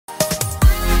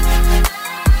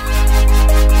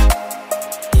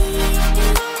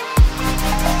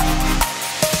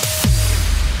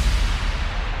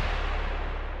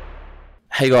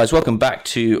Hey guys, welcome back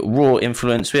to Raw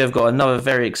Influence. We have got another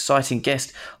very exciting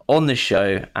guest on the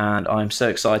show, and I'm so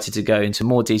excited to go into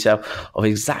more detail of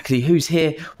exactly who's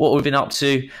here, what we've been up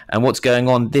to, and what's going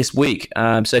on this week.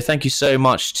 So thank you so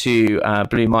much to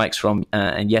Blue Mics from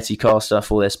and Yeti Caster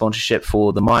for their sponsorship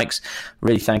for the mics.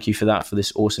 Really thank you for that, for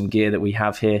this awesome gear that we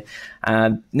have here.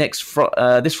 And this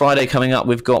Friday coming up,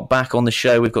 we've got back on the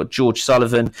show, we've got George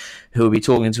Sullivan, who will be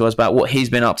talking to us about what he's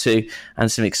been up to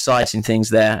and some exciting things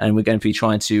there. And we're going to be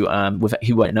trying to,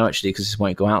 he won't know actually because this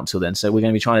won't go out until then. So we're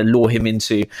going to be trying to lure him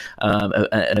into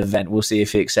an event. We'll see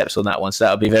if he accepts on that one. So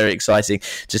that'll be very exciting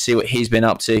to see what he's been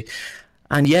up to.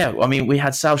 And yeah, I mean, we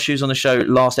had Sal Shoes on the show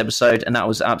last episode, and that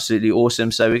was absolutely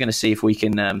awesome. So we're going to see if we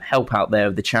can help out there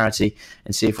with the charity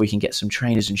and see if we can get some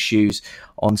trainers and shoes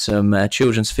on some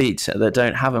children's feet that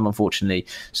don't have them, unfortunately.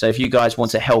 So if you guys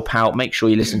want to help out, make sure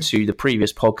you listen to the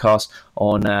previous podcast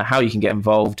on how you can get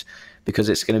involved, because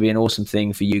it's going to be an awesome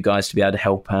thing for you guys to be able to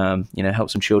help, help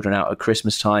some children out at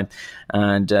Christmas time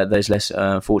and those less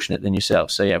fortunate than yourself.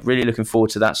 So yeah, really looking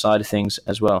forward to that side of things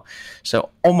as well. So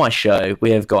on my show, we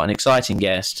have got an exciting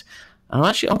guest, and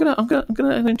I'm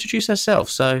gonna introduce herself.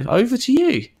 So over to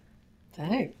you.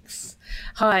 Thanks.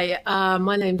 Hi,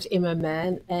 my name's Emma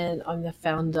Mann, and I'm the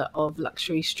founder of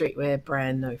luxury streetwear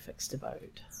brand No Fixed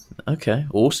Abode. Okay,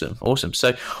 awesome.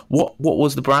 So what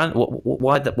was the brand?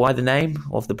 Why the name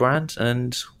of the brand,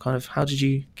 and kind of how did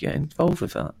you get involved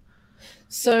with that?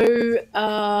 So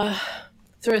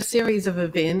through a series of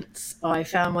events, I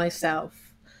found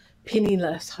myself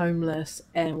penniless, homeless,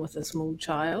 and with a small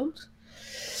child.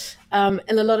 And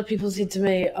a lot of people said to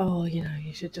me, oh, you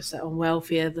should just sit on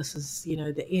welfare. This is,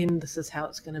 the end. This is how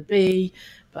it's going to be.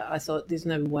 But I thought there's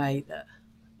no way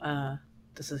that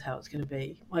this is how it's going to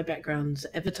be. My background's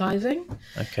advertising.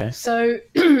 Okay. So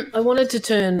I wanted to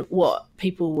turn what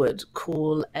people would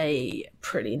call a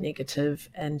pretty negative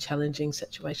and challenging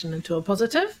situation into a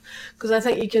positive, because I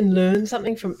think you can learn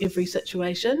something from every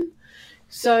situation.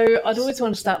 So I'd always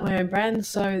want to start my own brand.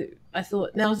 So I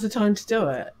thought now's the time to do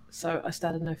it. So I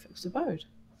started No Fixed Abode.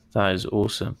 That is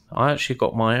awesome. I actually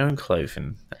got my own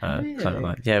clothing.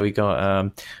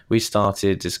 We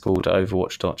started, it's called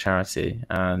Overwatch.charity,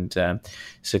 and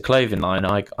it's a clothing line.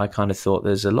 I kind of thought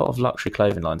there's a lot of luxury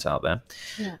clothing lines out there,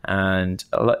 and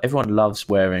everyone loves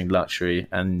wearing luxury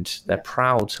and they're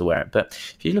proud to wear it. But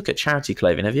if you look at charity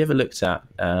clothing, have you ever looked at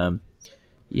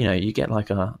you get like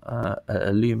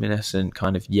a luminescent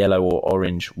kind of yellow or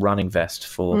orange running vest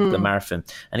for the marathon,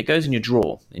 and it goes in your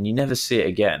drawer and you never see it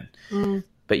again.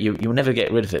 But you'll never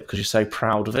get rid of it because you're so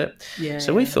proud of it. Yeah.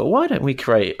 So we thought, why don't we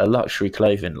create a luxury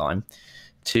clothing line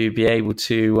to be able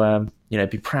to,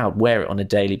 be proud, wear it on a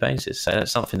daily basis. So that's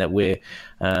something that we're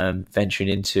venturing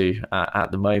into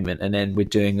at the moment. And then we're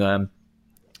doing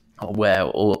where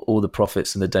all the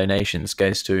profits and the donations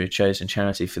goes to a chosen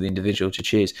charity for the individual to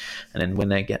choose. And then when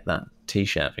they get that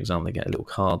T-shirt, for example, they get a little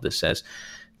card that says,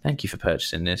 thank you for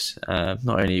purchasing this. Not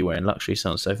only are you wearing luxury, so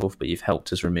on and so forth, but you've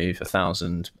helped us remove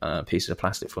 1,000 pieces of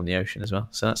plastic from the ocean as well.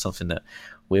 So that's something that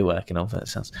we're working on. That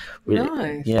sounds really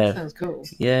nice. Yeah, that sounds cool.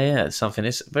 Yeah. It's something.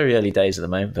 It's very early days at the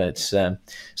moment, but it's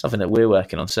something that we're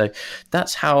working on. So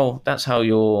that's how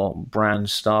your brand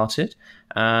started,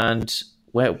 and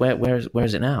where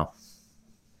is it now?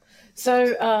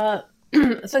 So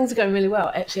things are going really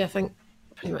well. Actually, I think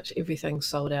pretty much everything's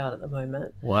sold out at the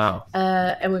moment. Wow.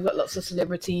 And we've got lots of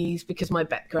celebrities, because my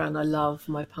background, I love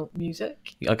my punk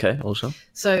music. Okay, awesome.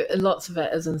 So lots of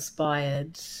it is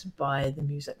inspired by the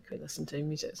music we listen to.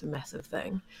 Music's a massive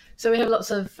thing. So we have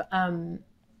lots of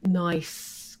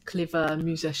nice, clever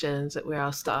musicians that wear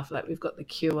our stuff. Like we've got The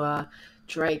Cure,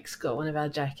 Drake's got one of our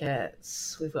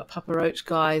jackets. We've got Papa Roach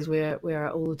guys wear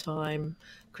it all the time.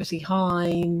 Chrissy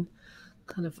Hine,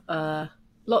 kind of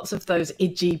lots of those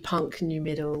edgy punk new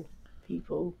metal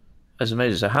people. That's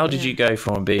amazing. So how did you go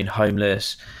from being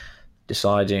homeless,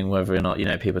 deciding whether or not,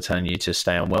 people are telling you to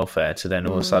stay on welfare, to then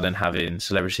all of a sudden having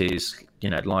celebrities,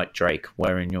 like Drake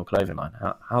wearing your clothing line?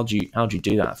 How do you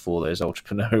do that for those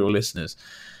entrepreneurial listeners?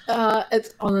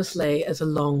 It's a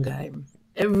long game.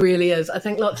 It really is. I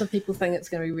think lots of people think it's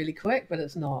going to be really quick, but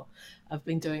it's not. I've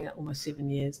been doing it almost 7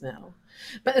 years now.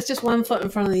 But it's just one foot in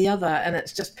front of the other, and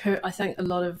it's just, I think a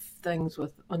lot of things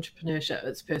with entrepreneurship,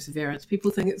 it's perseverance.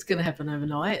 People think it's going to happen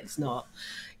overnight. It's not.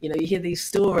 You hear these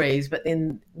stories, but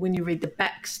then when you read the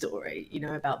backstory,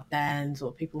 about bands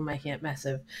or people making it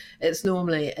massive, it's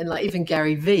normally, and like even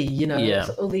Gary Vee,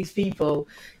 all these people,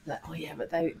 like, oh yeah, but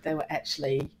they were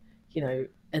actually,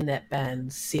 in that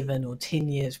band 7 or 10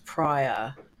 years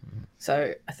prior.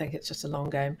 So I think it's just a long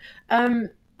game.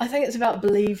 I think it's about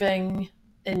believing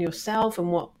in yourself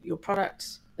and what your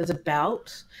product is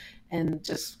about, and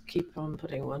just keep on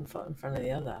putting one foot in front of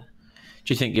the other.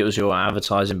 Do you think it was your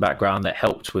advertising background that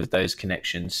helped with those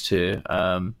connections to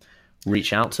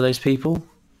reach out to those people?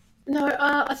 No,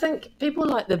 I think people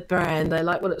like the brand. They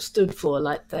like what it stood for.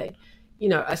 Like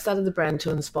I started the brand to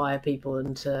inspire people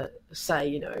and to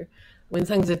say, when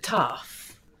things are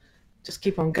tough, just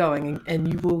keep on going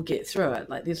and you will get through it.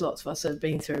 Like there's lots of us that have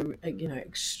been through,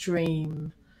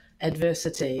 extreme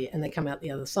adversity and they come out the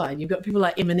other side. You've got people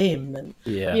like Emma Mann and,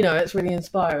 it's really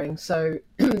inspiring. So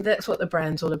that's what the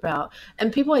brand's all about.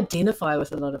 And people identify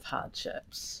with a lot of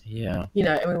hardships. Yeah.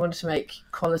 And we wanted to make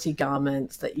quality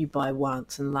garments that you buy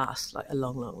once and last like a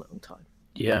long, long, long time.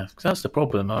 Yeah, because that's the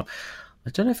problem. I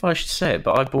don't know if I should say it,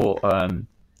 but I bought...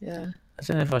 I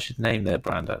don't know if I should name their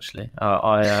brand actually.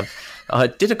 I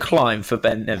did a climb for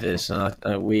Ben Nevis,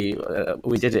 and we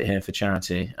did it here for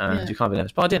charity. Do climb Ben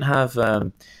Nevis, but I didn't have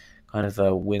kind of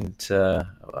a winter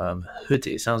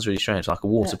hoodie. It sounds really strange, like a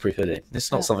waterproof hoodie.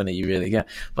 It's not something that you really get,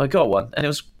 but I got one, and it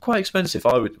was quite expensive.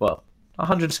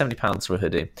 £170 for a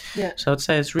hoodie. Yeah. So I'd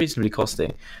say it's reasonably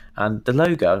costly. And the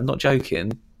logo, I'm not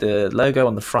joking, the logo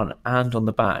on the front and on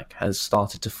the back has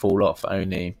started to fall off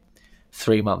only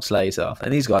 3 months later,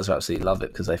 and these guys absolutely love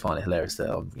it because they find it hilarious that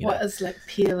it's like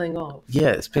peeling off. Yeah,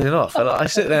 it's peeling off. And I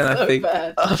sit there and I think,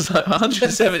 bad. I was like,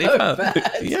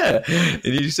 £170. Yeah, and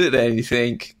you sit there and you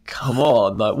think, come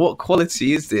on, like what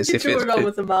quality is this? You drew it on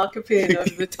with a marker pen over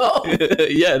the top.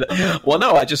 Yeah, well,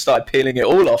 no, I just started peeling it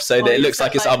all off so that it looks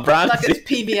like it's unbranded, like it's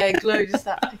PVA glue. Just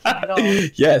start picking it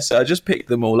off. Yeah, so I just picked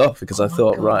them all off because I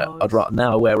thought, right, I'd rather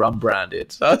now wear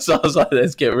unbranded. So I was like,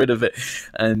 let's get rid of it.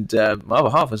 And my other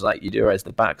half was like, you do realize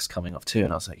the back's coming off too,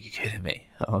 and I was like, you kidding me?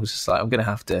 I was just like, I'm gonna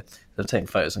have to take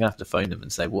photos. I'm gonna have to phone them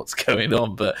and say what's going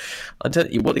on. But I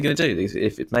don't. What they're gonna do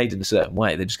if it's made in a certain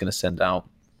way, they're just gonna send out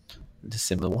a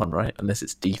similar one, right? Unless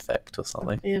it's defect or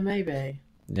something. Yeah, maybe.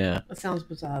 Yeah, that sounds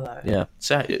bizarre though. Yeah,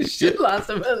 so it should last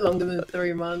a bit longer than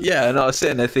 3 months. Yeah, and I was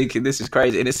sitting there thinking, this is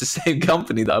crazy, and it's the same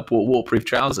company that I bought waterproof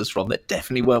trousers from that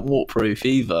definitely weren't waterproof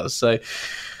either. So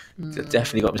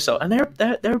definitely got me sold, and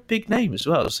they're a big name as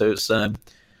well. So it's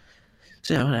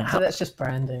So that's just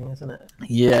branding, isn't it?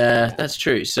 Yeah, that's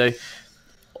true. So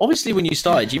obviously when you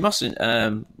started, you mustn't,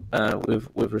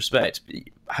 with respect,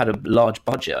 had a large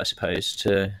budget, I suppose,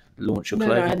 to launch your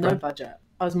clothing. No, I had no budget.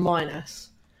 I was minus.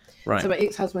 Right. So my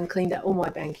ex-husband cleaned out all my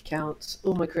bank accounts,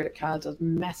 all my credit cards. I was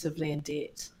massively in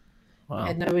debt. Wow. I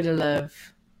had nowhere to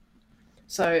live.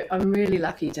 So I'm really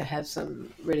lucky to have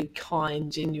some really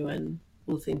kind, genuine,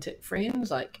 authentic friends.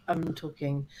 Like I'm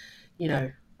talking,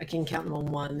 I can count them on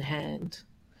one hand.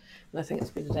 And I think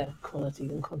it's better to have quality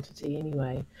than quantity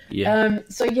anyway. Yeah.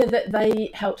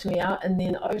 They helped me out. And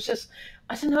then I was just,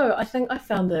 I don't know, I think I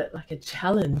found it like a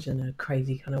challenge in a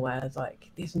crazy kind of way. I was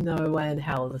like, there's no way in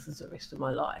hell this is the rest of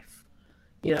my life.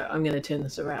 I'm going to turn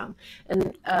this around.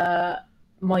 And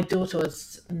my daughter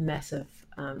was a massive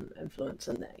influence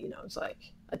in that. I was like,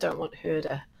 I don't want her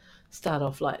to start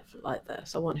off like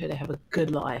this. I want her to have a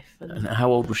good life. And how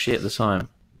old was she at the time?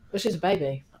 Well, she's a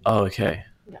baby. Oh, okay.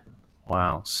 Yeah.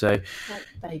 Wow. So like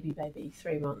baby,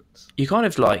 3 months. You kind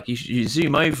of like you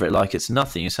zoom over it like it's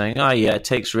nothing. You're saying, oh yeah, it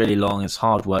takes really long. It's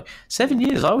hard work. 7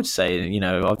 years, I would say.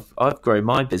 I've grown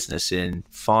my business in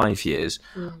 5 years.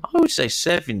 I would say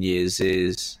 7 years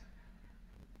is.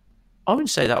 I wouldn't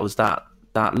say that was that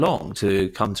long to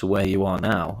come to where you are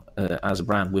now as a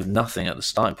brand with nothing at the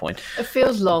starting point. It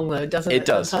feels long though, doesn't it? It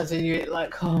does. Sometimes you're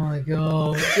like, oh my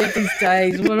god, these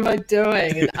days, what am I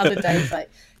doing? And other days like,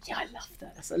 yeah, I love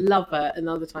this, I love it. And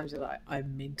other times you're like,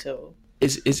 I'm mental.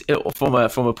 Is it from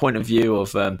a point of view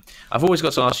of I've always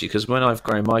got to ask you, because when I've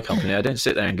grown my company, I don't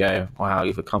sit there and go, wow,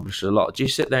 you've accomplished a lot. Do you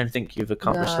sit there and think you've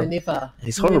accomplished No, never.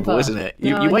 It's horrible, isn't it?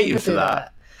 You're waiting for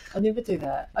that. I never do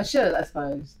that. I should, I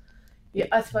suppose. Yeah,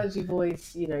 I suppose you're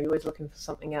always looking for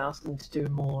something else and to do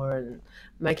more and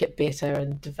make it better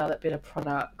and develop better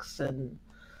products. And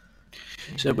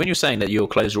so when you're saying that your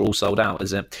clothes are all sold out,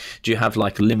 do you have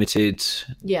like a limited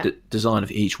design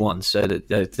of each one, so that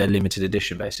they're limited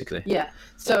edition basically? Yeah.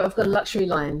 So I've got a luxury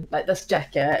line like this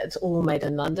jacket. It's all made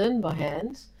in London by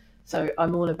hand. So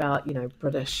I'm all about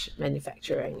British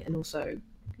manufacturing, and also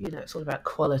it's all about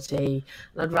quality.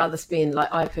 And I'd rather spend,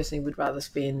 I personally would rather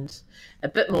spend a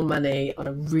bit more money on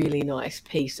a really nice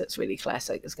piece that's really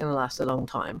classic. It's going to last a long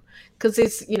time. Because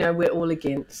we're all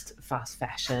against fast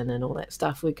fashion and all that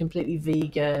stuff. We're completely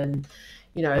vegan.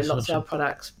 Lots of our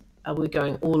products we're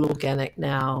going all organic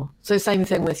now. So same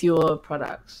thing with your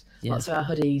products. Yeah. Lots of our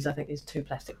hoodies, I think there's 2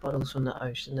 plastic bottles from the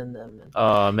ocean in them. And,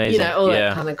 Oh, amazing. all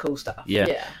that kind of cool stuff.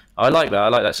 Yeah. I like that. I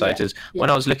like that side. Yeah.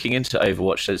 When I was looking into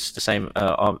Overwatch, it's the same,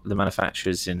 the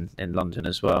manufacturers in London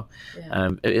as well. Yeah.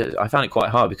 I found it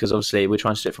quite hard because obviously we're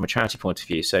trying to do it from a charity point of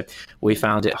view. So we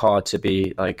found it hard to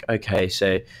be like, okay,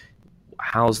 so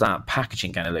how's that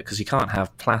packaging going to look? Because you can't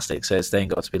have plastic, so it's then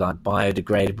got to be like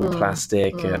biodegradable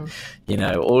plastic,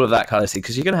 all of that kind of thing.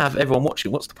 Because you're going to have everyone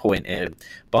watching. What's the point in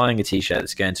buying a t-shirt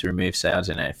that's going to remove, say, I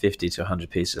don't know, 50 to 100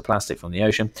 pieces of plastic from the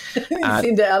ocean? You've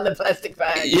seen it out of the plastic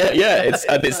bag. Yeah,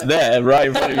 it's there right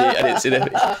in front of you, and it's in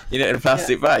a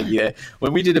plastic bag. Yeah.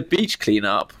 When we did a beach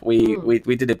cleanup, we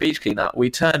did a beach cleanup.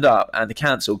 We turned up, and the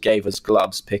council gave us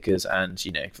gloves, pickers, and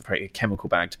a chemical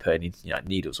bag to put any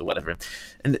needles or whatever in.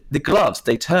 And the gloves,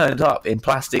 they turned up in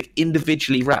plastic,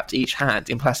 individually wrapped each hand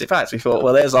in plastic bags. We thought,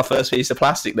 well, there's our first piece of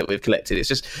plastic that we've collected.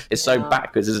 It's so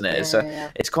backwards, isn't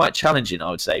it? It's quite challenging,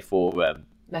 I would say, for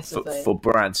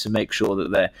brands to make sure that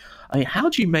they're. I mean, how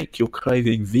do you make your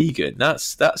clothing vegan?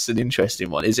 That's an interesting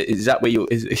one. Is that where you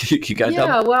go?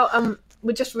 Yeah, well,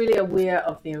 we're just really aware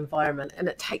of the environment, and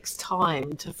it takes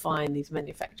time to find these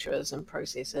manufacturers and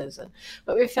processors.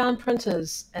 But we found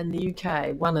printers in the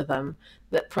UK, one of them,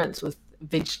 that prints with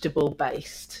vegetable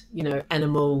based,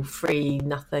 animal free,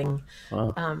 nothing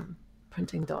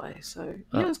printing dye. So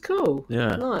it's cool.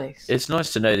 Yeah, nice. It's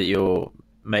nice to know that you're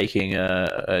making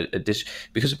a dish,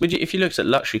 because if you looked at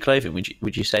luxury clothing,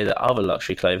 would you say that other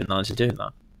luxury clothing lines are doing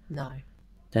that? No,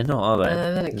 they're not, are they?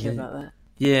 No, they don't care about that.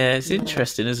 Yeah, it's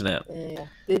interesting, isn't it? Yeah,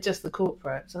 they're just the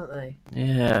corporates, aren't they?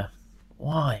 Yeah.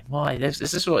 Why?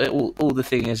 This is what all the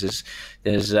thing is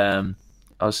there's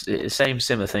same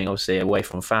similar thing, obviously, away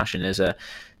from fashion.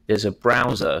 There's a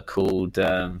browser called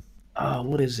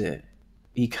what is it?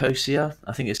 Ecosia?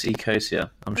 I think it's Ecosia.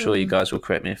 I'm sure you guys will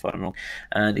correct me if I'm wrong.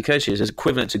 And Ecosia is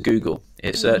equivalent to Google.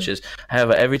 It searches.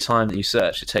 However, every time that you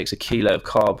search, it takes a kilo of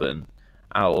carbon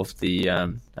out of the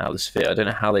sphere. I don't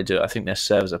know how they do it. I think their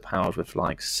servers are powered with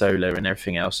like solar and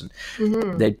everything else, and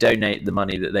they donate the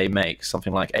money that they make,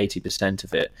 something like 80%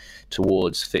 of it,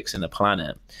 towards fixing the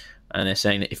planet. And they're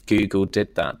saying that if Google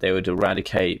did that, they would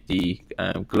eradicate the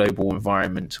global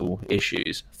environmental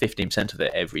issues, 15% of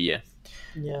it every year.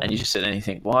 Yeah. And you just sit there and you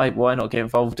think, why not get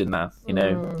involved in that?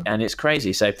 And it's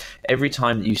crazy. So every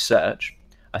time you search,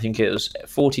 I think it was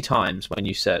 40 times when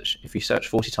you search. If you search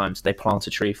 40 times, they plant a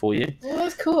tree for you. Well,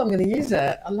 that's cool. I'm going to use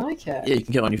it. I like it. Yeah, you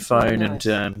can get it on your phone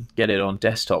and get it on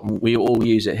desktop. We all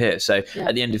use it here. So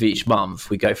at the end of each month,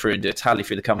 we go through and do a tally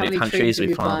through the company of how many trees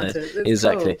we planted.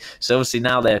 Exactly. Cool. So obviously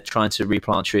now they're trying to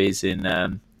replant trees in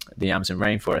the Amazon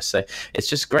rainforest. So it's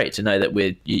just great to know that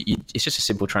it's just a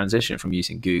simple transition from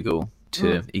using Google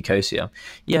to Ecosia.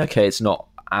 Yeah, okay, it's not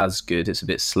as good, it's a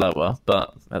bit slower,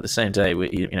 but at the same day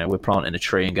we're planting a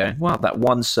tree and going, wow, that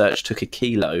one search took a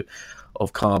kilo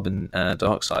of carbon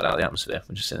dioxide out of the atmosphere.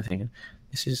 I'm just sitting there thinking,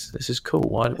 this is cool.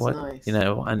 Why nice.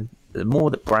 And the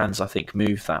more that brands, I think,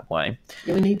 move that way,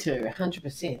 we need to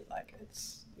 100%. Like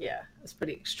it's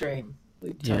pretty extreme.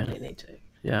 We totally need to.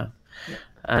 Yeah.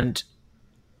 And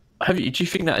do you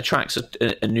think that attracts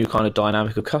a new kind of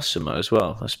dynamic of customer as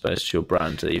well, I suppose, to your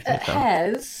brand that you've picked up?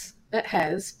 It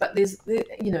has, but there's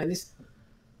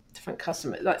different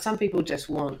customers. Like some people just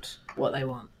want what they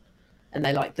want, and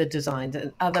they like the designs.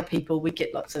 And other people, we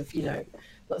get lots of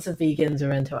vegans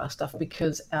are into our stuff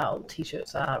because our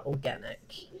t-shirts are organic,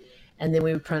 and then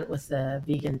we print with the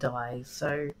vegan dyes.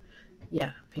 So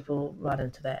people right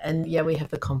into that. And we have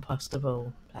the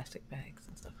compostable plastic bags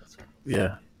and stuff as well.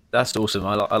 Yeah. That's awesome.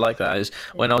 I like that.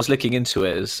 When I was looking into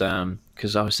it,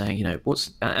 because I was saying,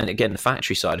 and again, the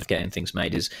factory side of getting things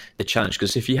made is the challenge.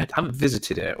 Because if you haven't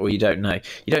visited it, or you don't know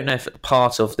if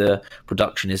part of the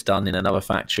production is done in another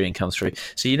factory and comes through.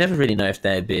 So you never really know if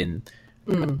they've been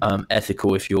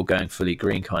ethical, if you're going fully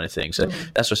green kind of thing. So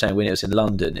that's what I'm saying. When it was in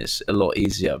London, it's a lot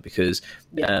easier because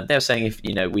they were saying if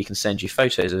we can send you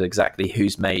photos of exactly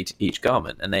who's made each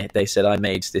garment, and they said I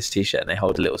made this t-shirt, and they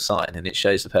hold a little sign and it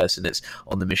shows the person that's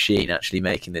on the machine actually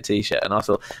making the t-shirt. And I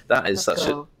thought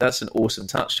that's an awesome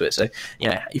touch to it. So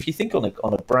if you think on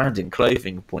a branding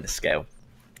clothing point of scale,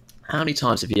 how many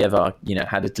times have you ever,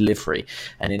 had a delivery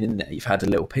and in there you've had a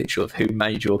little picture of who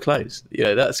made your clothes?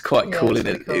 That's quite cool, isn't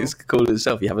it? Cool. It's cool in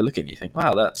itself. You have a look at it and you think,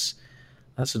 wow, that's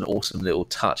an awesome little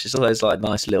touch. It's all those like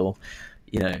nice little,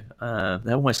 they're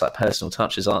almost like personal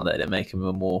touches, aren't they? That make them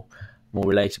more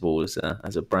relatable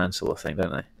as a brand sort of thing,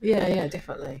 don't they? Yeah,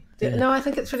 definitely. Yeah. No, I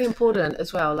think it's really important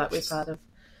as well. Like we're part of,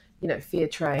 fair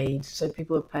trade, so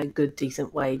people are paid good,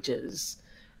 decent wages.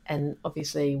 And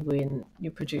obviously, when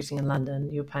you're producing in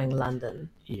London, you're paying London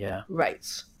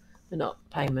rates. We're not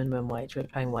paying minimum wage. We're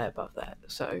paying way above that.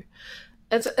 So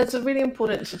it's really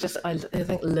important to just, I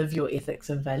think, live your ethics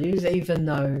and values, even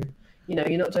though, you know,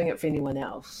 you're not doing it for anyone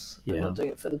else. Yeah. You're not doing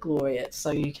it for the glory. It's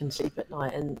so you can sleep at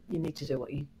night, and you need to do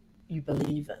what you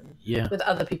believe in. Yeah. Whether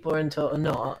other people are into it or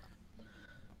not,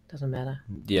 doesn't matter.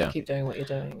 Yeah. Just keep doing what you're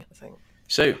doing, I think.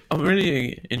 So I'm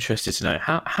really interested to know,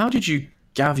 how did you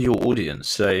gather your audience?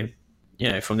 So, you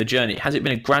know, from the journey, has it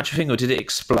been a gradual thing, or did it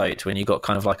explode when you got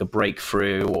kind of like a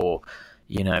breakthrough, or,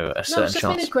 you know, a certain No, it's just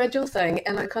chance? been a gradual thing,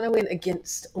 and I kind of went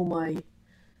against all my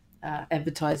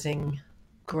advertising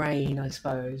grain, I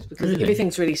suppose, because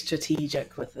everything's really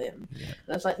strategic with them. Yeah. And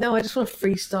I was like, no, I just want to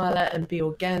freestyle it and be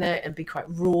organic and be quite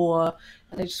raw,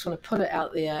 and I just want to put it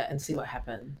out there and see what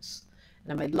happens.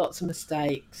 And I made lots of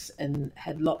mistakes and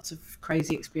had lots of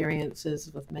crazy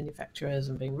experiences with manufacturers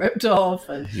and being ripped off,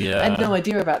 and I had no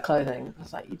idea about clothing. I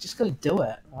was like, you just got to do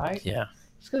it, right? Yeah.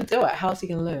 Just got to do it. How else are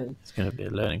you going to learn? It's going to be a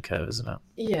learning curve, isn't it?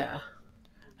 Yeah.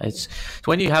 It's so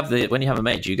when you have a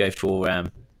mate, do you go for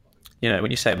you know, when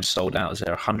you say I'm sold out, is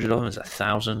there 100 of them? Is it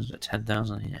 1,000? Is it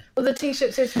 10,000? Yeah. Well, the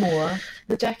t-shirts there's more.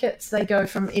 The jackets, they go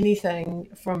from anything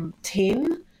from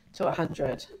 10 to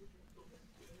 100.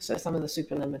 So some of the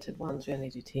super limited ones, we only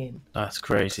do 10. That's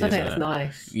crazy. I think it's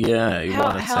nice. Yeah.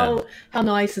 How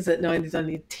nice is it knowing there's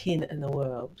only 10 in the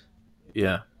world?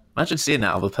 Yeah. Imagine seeing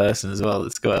that other person as well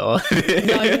that's got it on.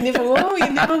 No, you never will.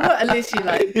 You never will unless you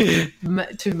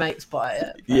like two mates buy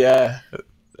it. But, yeah.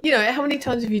 You know, how many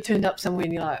times have you turned up somewhere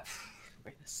and you're like,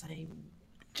 wearing the same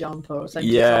jumper or same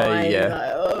design? Yeah.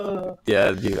 Like, oh.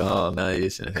 Yeah. No, you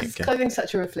shouldn't think. Clothing's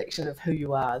such a reflection of who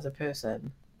you are as a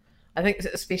person. I think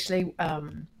especially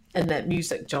in that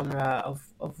music genre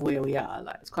of where we are,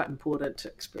 like, it's quite important to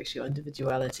express your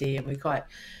individuality, and we're quite,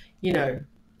 you know,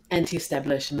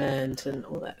 anti-establishment and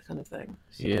all that kind of thing.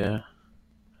 So, yeah.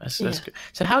 That's good.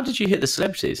 So how did you hit the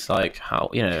celebrities? Like, how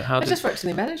I just worked in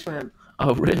their management.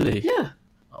 Oh, really? Yeah.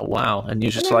 Oh, wow. And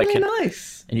you're just and like, really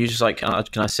nice. And you just like,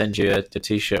 can I send you a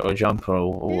t-shirt or a jumper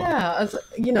or yeah, I was,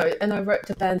 you know, and I wrote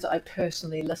to bands that I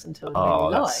personally listened to and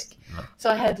really like. So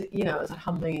I had, you know, it was a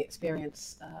humbling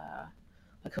experience.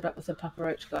 I caught up with the Papa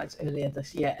Roach guys earlier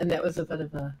this year, and that was a bit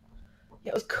of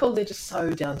it was cool. They're just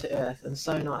so down to earth and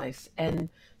so nice. And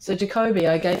so Jacoby,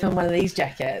 I gave him one of these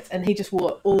jackets, and he just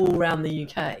wore it all around the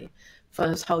UK for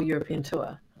his whole European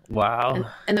tour. Wow.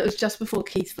 And it was just before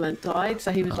Keith Flint died,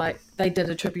 so he was like, they did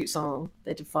a tribute song,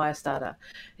 they did Firestarter, and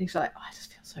he's like, I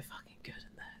just feel so fucking good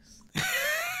in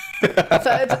this.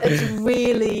 So it's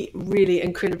really, really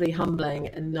incredibly humbling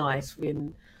and nice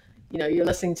when, you know, you're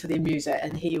listening to their music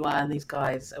and here you are and these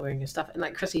guys are wearing your stuff. And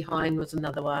like Chrissy Hine was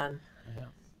another one. Yeah.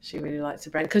 She really likes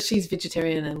the brand because she's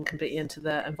vegetarian and completely into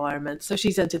the environment, so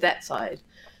she's into that side.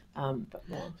 But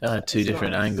more, two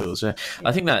different angles. Yeah.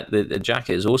 I think that the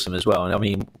jacket is awesome as well, and I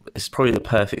mean, it's probably the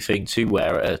perfect thing to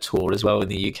wear at a tour as well in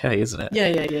the UK, isn't it?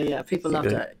 Yeah. People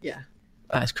loved it. Yeah,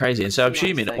 that's crazy. And so I'm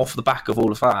assuming off the back of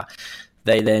all of that,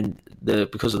 they then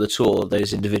because of the tour,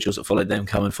 those individuals that followed them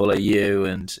come and follow you,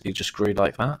 and it just grew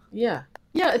like that. Yeah.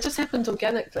 It just happened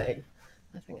organically.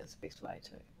 I think that's the best way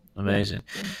to. Amazing.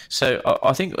 Yeah. So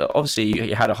I think obviously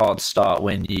you had a hard start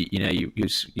when you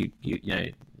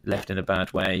left in a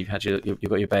bad way. You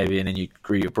got your baby, and then you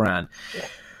grew your brand. Yeah.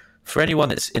 For anyone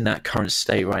that's in that current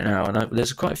state right now, and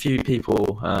there's quite a few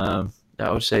people that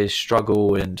I would say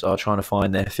struggle and are trying to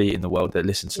find their feet in the world that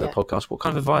listen to the podcast. What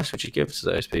kind of advice would you give to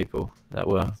those people that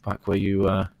were back where you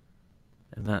were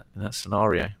in that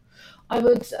scenario? I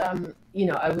would,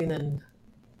 I went and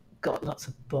got lots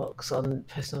of books on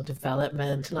personal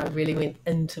development, and I really went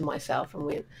into myself and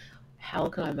went, how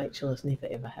can I make sure this never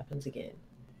ever happens again?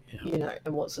 Yeah.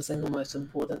 And what's the single most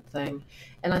important thing?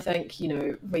 And I think,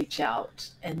 reach out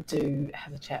and do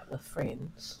have a chat with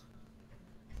friends.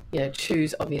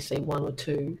 Choose obviously one or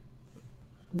two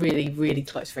really, really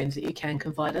close friends that you can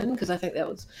confide in, because I think that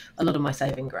was a lot of my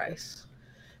saving grace.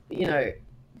 But,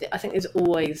 I think there's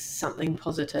always something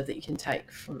positive that you can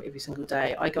take from every single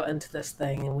day. I got into this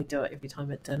thing, and we do it every time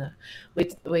at dinner.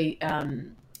 We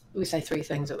say 3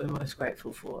 things that we're most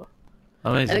grateful for.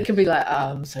 Amazing. And it can be like,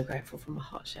 I'm so grateful for my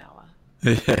hot shower.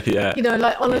 Yeah.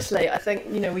 Honestly, I think,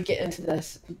 we get into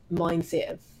this mindset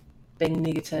of being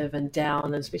negative and down,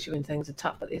 and especially when things are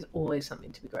tough, but there's always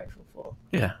something to be grateful for.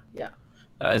 Yeah. Yeah.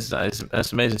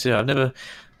 That's amazing too. I've never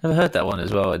heard that one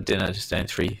as well at dinner, just saying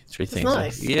three things.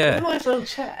 Nice. Yeah. It's a nice little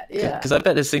chat. Yeah. Because I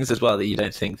bet there's things as well that you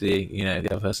don't think the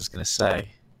other person's going to say.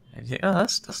 And you think, oh,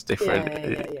 that's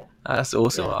different. Yeah. That's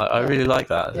awesome. Yeah, I really like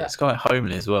that. Yeah. It's quite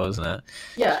homely as well, isn't it?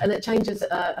 Yeah, and it changes.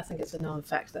 I think it's a known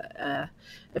fact that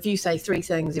if you say 3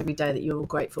 things every day that you're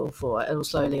grateful for, it'll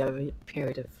slowly, over a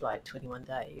period of like 21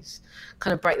 days,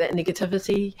 kind of break that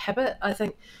negativity habit. I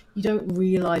think you don't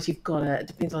realise you've got it. It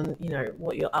depends on, you know,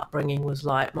 what your upbringing was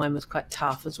like. Mine was quite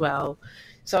tough as well.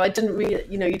 So I didn't really,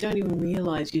 you know, you don't even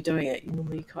realise you're doing it. You're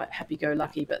normally quite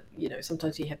happy-go-lucky, but, you know,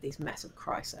 sometimes you have these massive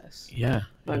crisis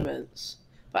moments.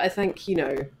 But I think, you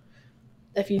know,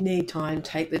 if you need time,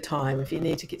 take the time. If you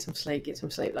need to get some sleep, get some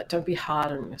sleep. Like, don't be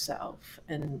hard on yourself,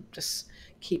 and just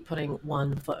keep putting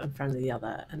one foot in front of the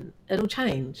other, and it'll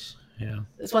change. Yeah.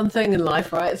 It's one thing in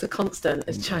life, right? It's a constant.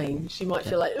 It's change. You might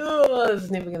feel like, oh, this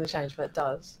is never going to change, but it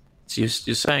does. So you're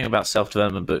saying about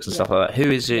self-development books and stuff like that.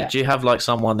 Who is it? Yeah. Do you have like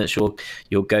someone that's your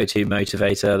go-to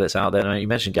motivator that's out there? I mean, you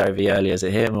mentioned Gary Vee earlier. Is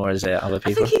it him or is it other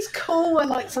people? I think he's cool. I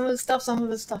like some of his stuff. Some of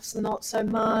his stuff's not so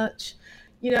much.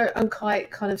 You know, I'm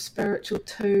quite kind of spiritual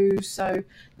too. So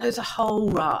there's a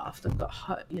whole raft. I've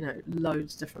got, you know,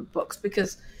 loads of different books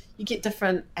because you get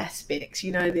different aspects,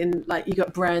 you know. Then, like, you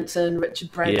got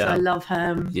Richard Branson. Yeah. I love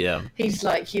him. Yeah. He's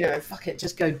like, you know, fuck it,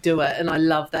 just go do it. And I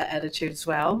love that attitude as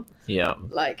well. Yeah.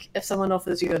 Like, if someone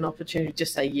offers you an opportunity,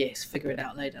 just say yes, figure it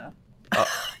out later.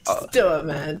 Just do it,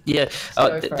 man. Yeah.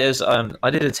 There's I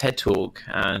did a TED talk,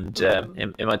 and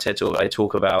in my TED talk I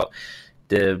talk about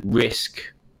the risk.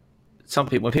 Some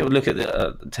people, when people look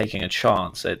at taking a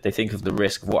chance, they think of the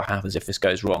risk of what happens if this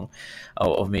goes wrong,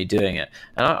 of me doing it.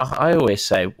 And I always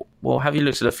say, well, have you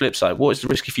looked at the flip side? What is the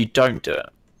risk if you don't do it?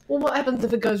 Well, what happens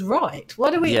if it goes right?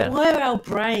 Why are our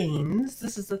brains,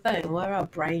 this is the thing, why are our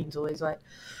brains always like,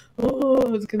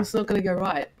 oh, it's not going to go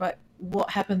right? But what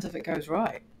happens if it goes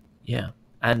right? Yeah.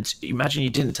 And imagine you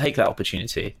didn't take that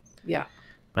opportunity. Yeah.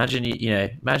 Imagine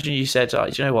you said, oh,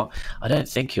 do you know what? I don't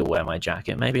think he'll wear my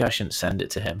jacket. Maybe I shouldn't send it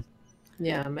to him.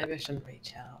 Yeah, maybe I shouldn't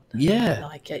reach out. Yeah. I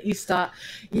like it. You start,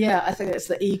 I think it's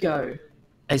the ego.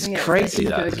 It's crazy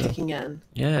that ego kicking in.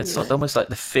 Yeah, it's like almost like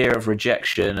the fear of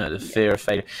rejection or the fear of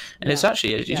failure. And it's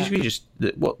actually,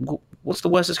 what's the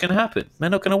worst that's going to happen? They're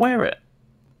not going to wear it.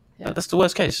 Yeah. That's the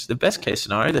worst case. The best case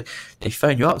scenario, they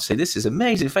phone you up and say, this is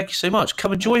amazing, thank you so much,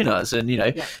 come and join us. And,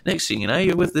 next thing you know,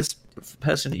 you're with this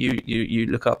person that you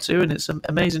look up to, and it's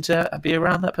amazing to be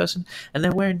around that person, and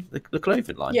they're wearing the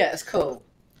clothing line. Yeah, it's cool.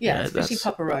 Yeah, especially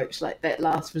Papa Roach, like that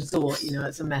Last Resort,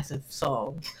 it's a massive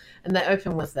song. And they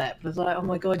open with that. But it's like, oh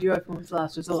my God, you open with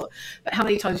Last Resort. But how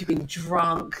many times you've been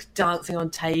drunk, dancing on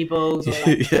tables, or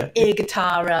air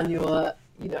guitar around your,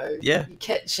 your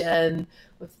kitchen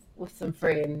with some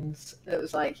friends. It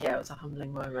was like, it was a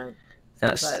humbling moment.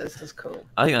 This is cool.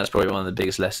 I think that's probably one of the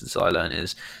biggest lessons I learned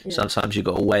is sometimes you've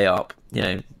got to weigh up,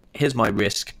 here's my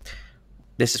risk.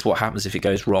 This is what happens if it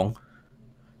goes wrong.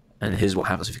 And here's what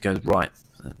happens if it goes right.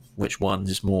 Which one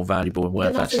is more valuable and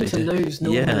worth nothing actually to lose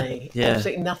normally. Yeah.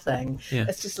 Absolutely nothing. Yeah.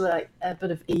 It's just like a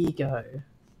bit of ego.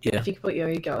 Yeah. If you could put your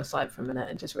ego aside for a minute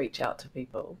and just reach out to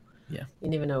people, you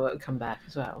never know what would come back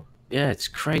as well. Yeah, it's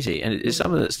crazy, and it's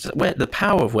some of the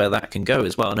power of where that can go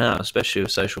as well now, especially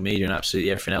with social media and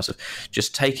absolutely everything else. Of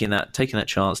just taking that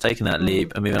chance, taking that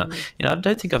leap. I mean, I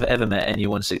don't think I've ever met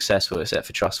anyone successful except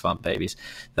for trust fund babies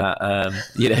that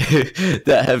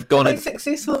that have gone. Are they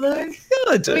successful though?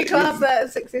 Do we class that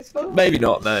as successful? Maybe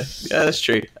not. No, yeah, that's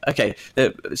true. Okay,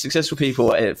 successful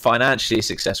people, financially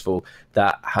successful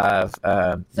that have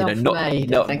not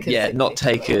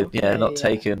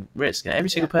taken risk. Every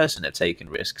single person have taken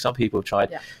risk. Some people have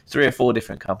tried 3 or 4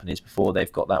 different companies before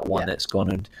they've got that one that's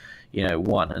gone and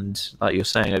won. And like you're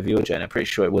saying over your journey, I'm pretty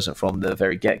sure it wasn't from the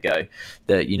very get-go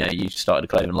that you started a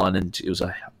clothing line and it was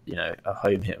a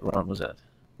home hit run, was it?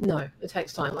 No, it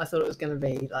takes time. I thought it was going to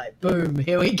be like boom,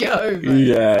 here we go.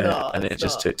 And it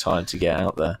just took time to get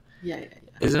out there. Yeah.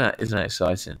 Isn't that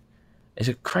exciting? It's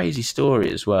a crazy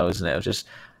story as well, isn't it? Of just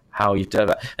how you've done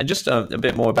that. And just a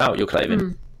bit more about your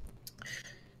clothing.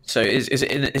 So is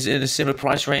it in a similar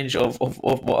price range of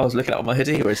what I was looking at on my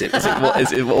hoodie, or is it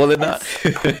all in that?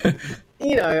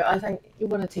 I think you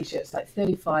want a t-shirt, it's like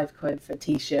 35 quid for a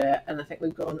t-shirt, and I think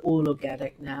we've got an all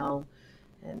organic now,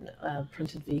 and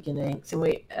printed vegan inks, and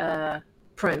we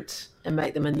print and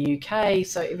make them in the UK,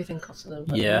 so everything costs a little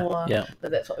bit more. Yeah.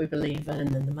 But that's what we believe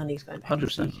in, and the money's going back to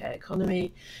the UK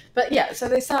economy. But so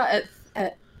they start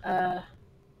at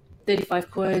 35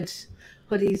 quid.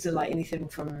 Hoodies are like anything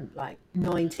from like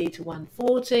 90 to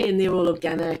 140, and they're all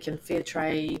organic and fair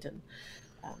trade and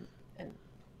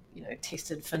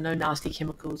tested for no nasty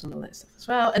chemicals and all that stuff as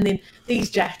well. And then these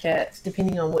jackets,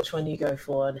 depending on which one you go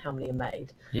for and how many are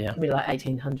made, can be like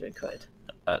 1,800 quid.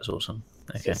 That's awesome.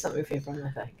 Okay. So it's something for everyone,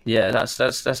 I think. Yeah, that's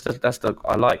the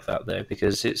I like that though,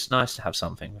 because it's nice to have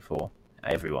something for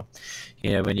everyone.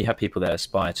 You know, when you have people that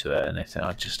aspire to it and they think,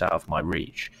 "I'm just out of my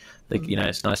reach," like, you know,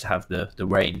 it's nice to have the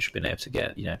range, being able to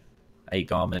get, you know, a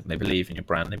garment. They believe in your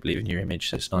brand, they believe in your image,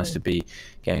 so it's nice to be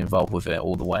getting involved with it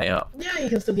all the way up. Yeah, you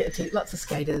can still get lots of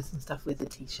skaters and stuff with the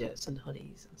t-shirts and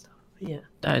hoodies and stuff. Yeah,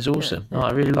 that is awesome. No,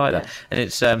 I really like that. And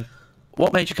it's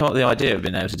what made you come up with the idea of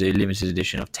being able to do limited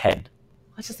edition of 10?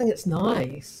 I just think it's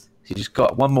nice. You just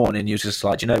got one morning, you was just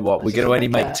like, you know what, we're going to only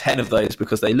make 10 of those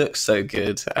because they look so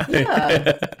good.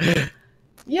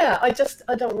 Yeah,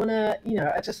 I don't want to, you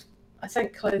know, I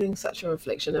think clothing's such a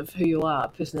reflection of who you are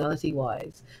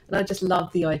personality-wise. And I just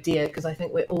love the idea, because I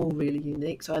think we're all really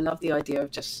unique. So I love the idea of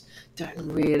just doing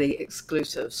really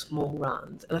exclusive small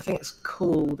runs. And I think it's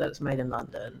cool that it's made in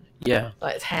London. Yeah.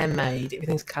 Like, it's handmade.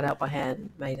 Everything's cut out by hand,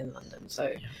 made in London.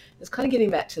 So it's kind of getting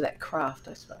back to that craft,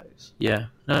 I suppose. Yeah.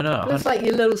 No. But it's like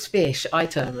your little special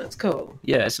item. It's cool.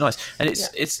 Yeah, it's nice. And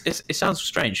it sounds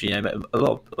strange, you know, but a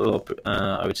lot of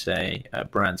I would say,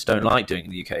 brands don't like doing it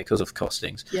in the UK because of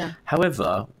costings. Yeah.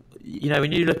 However, you know,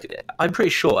 when you look at it, I'm pretty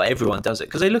sure everyone does it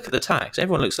because they look at the tags.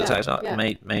 Everyone looks at the tags,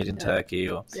 like made in Turkey,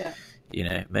 or, you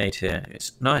know, made here.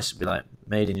 It's nice to be like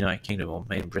made in United Kingdom or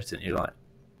made in Britain. You're like,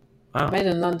 wow. Made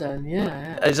in London,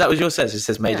 yeah. Is that what yours says? It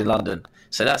says made in London.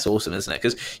 So that's awesome, isn't it?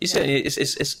 Because you said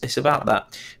it's about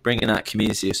that, bringing that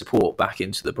community of support back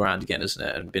into the brand again, isn't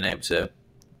it? And being able to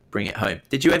bring it home.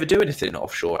 Did you ever do anything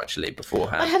offshore actually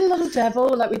beforehand? I had a little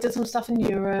dabble. Like, we did some stuff in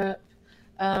Europe,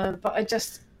 but I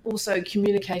just also,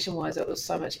 communication-wise, it was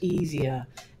so much easier,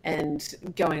 and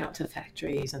going up to the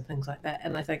factories and things like that.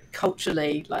 And I think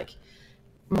culturally, like,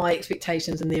 my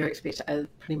expectations and their expectations are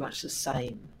pretty much the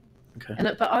same. Okay.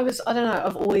 But I don't know,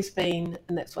 I've always been,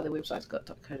 and that's why the website's got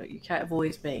 .co.uk, I've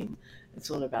always been,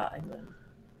 it's all about England.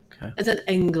 Okay. It's in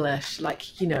English,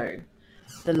 like, you know,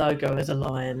 the logo is a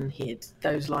lion head.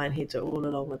 Those lion heads are all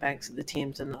along the banks of the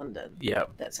Thames in London. Yeah.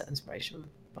 That's the inspiration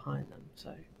behind them,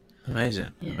 so... Amazing.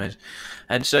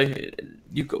 And so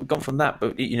you've gone from that,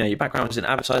 but, you know, your background was in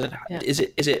advertising. Yeah. Is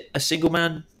it a single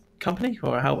man company,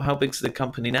 or how big's the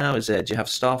company now? Do you have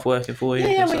staff working for you?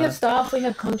 Yeah, we have staff, we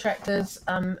have contractors,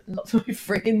 lots of my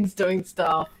friends doing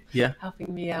stuff,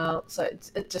 helping me out. So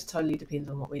it just totally depends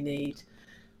on what we need.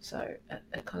 So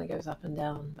it kind of goes up and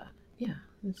down, but yeah,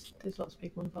 there's lots of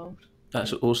people involved.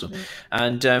 That's awesome.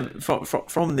 And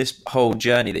from this whole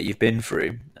journey that you've been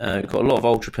through, got a lot of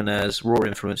entrepreneurs. Raw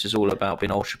Influence is all about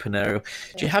being entrepreneurial.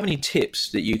 Do you have any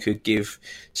tips that you could give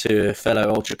to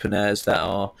fellow entrepreneurs that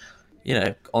are, you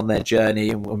know, on their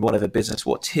journey and whatever business?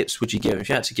 What tips would you give? If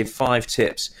you had to give 5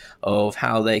 tips of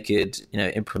how they could, you know,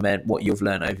 implement what you've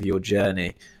learned over your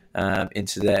journey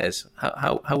into theirs,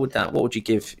 how would that? What would you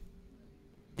give?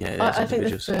 I think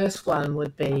the first one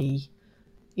would be,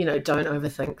 you know, don't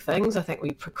overthink things. I think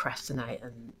we procrastinate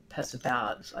and piss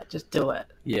about. It's like, just do it.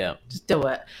 Yeah. Just do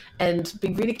it. And be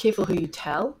really careful who you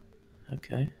tell.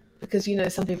 Okay. Because, you know,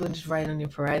 some people just rain on your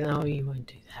parade and, you won't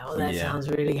do that. Oh, that sounds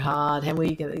really hard. How will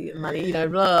you get the money? You know,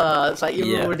 blah. It's like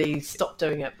you've already stopped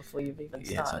doing it before you've even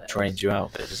started. It's like trained you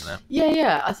out a bit, isn't it?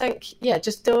 Yeah. I think,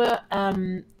 just do it.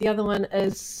 The other one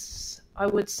is, I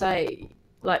would say,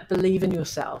 like, believe in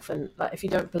yourself. And, like, if you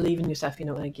don't believe in yourself, you're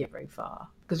not going to get very far,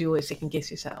 because you always second guess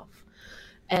yourself.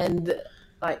 And,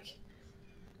 like,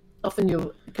 often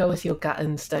you'll go with your gut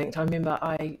instinct. I remember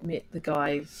I met the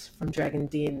guys from Dragon's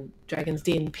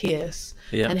Den, Pierce,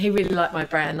 and he really liked my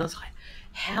brand. And I was like,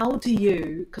 how do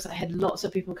you, because I had lots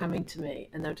of people coming to me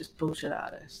and they were just bullshit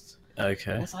artists.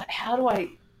 Okay. And I was like, how do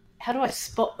I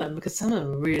spot them? Because some of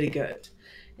them are really good.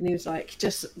 And he was like,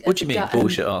 just... What do you mean,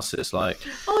 bullshit artists? Like...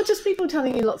 Oh, just people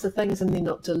telling you lots of things and they're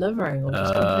not delivering, or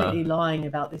just completely lying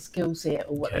about their skill set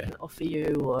or what they can offer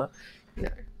you, or, you know,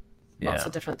 lots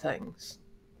of different things.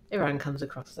 Everyone comes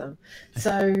across them.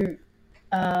 So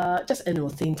just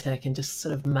inauthentic and just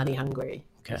sort of money hungry,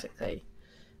 basically.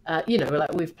 You know,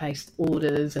 like, we've placed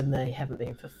orders and they haven't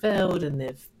been fulfilled, and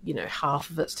they've, you know, half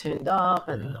of it's turned up,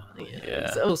 and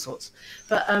it's all sorts.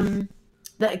 But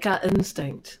that gut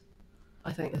instinct,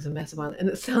 I think, is a massive one. And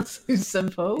it sounds so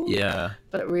simple. Yeah.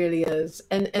 But it really is.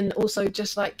 And also,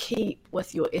 just, like, keep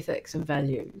with your ethics and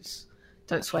values.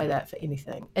 Don't sway that for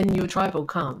anything. And your tribe will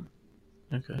come.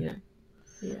 Okay. You know?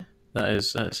 Yeah.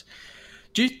 That's.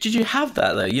 Did you have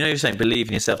that though? You know, you're saying believe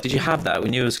in yourself. Did you have that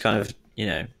when you was kind of, you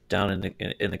know, down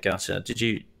in the gutter? Did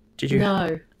you?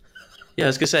 No. Yeah, I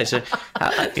was gonna say. So,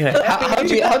 how'd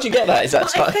you get that? Is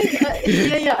that? I think,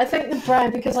 I think the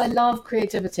brand, because I love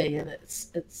creativity, and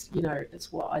it's you know,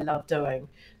 it's what I love doing.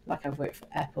 Like, I've worked for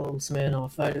Apple,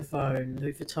 Smirnoff, Vodafone,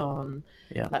 Louis Vuitton,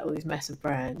 like all these massive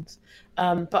brands.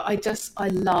 But I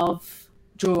love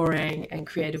drawing and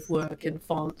creative work and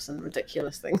fonts and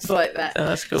ridiculous things like that. Oh,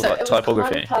 that's cool. So Like it was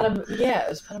typography. it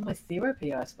was part of my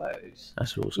therapy, I suppose.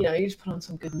 That's awesome. You just put on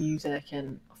some good music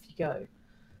and off you go.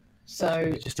 So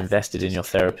you just invested in your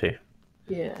therapy.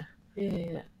 Yeah.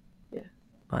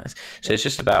 Nice. So it's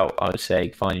just about, I would say,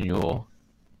 finding your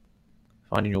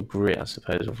grit, I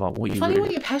suppose, of like what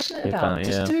what you're passionate about.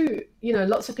 Just do,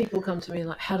 lots of people come to me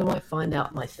like, how do I find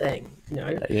out my thing?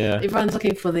 Everyone's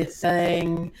looking for their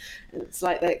thing. It's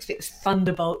like they expect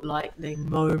thunderbolt lightning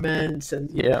moments and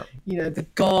the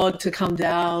god to come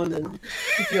down and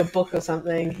give you a book or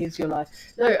something. Here's your life.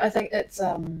 No, I think it's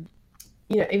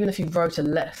even if you wrote a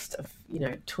list of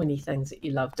 20 things that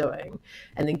you love doing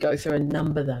and then go through and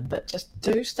number them, but just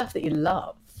do stuff that you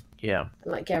love. Yeah.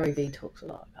 And like Gary Vee talks a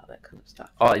lot about that kind of stuff.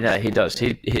 Oh, no, he does.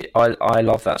 I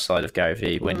love that side of Gary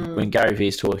Vee. When Gary Vee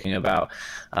is talking about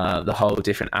the whole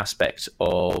different aspects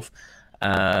of,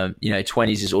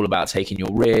 20s is all about taking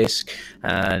your risk,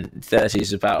 and 30s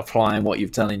is about applying what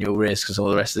you've done in your risks and all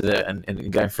the rest of it,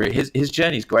 and going through it. His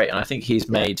journey is great, and I think he's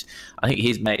made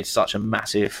such a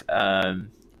massive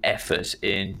effort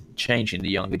in changing the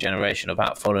younger generation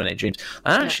about following their dreams.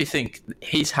 I actually think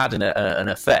he's had an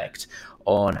effect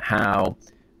on how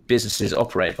businesses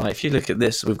operate. Like if you look at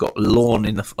this, we've got lawn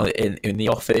in the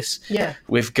office. Yeah,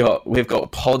 we've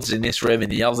got pods in this room. In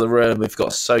the other room, we've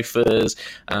got sofas.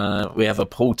 We have a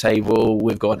pool table.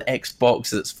 We've got an Xbox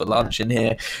that's for lunch in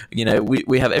here.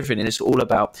 We have everything, and it's all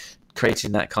about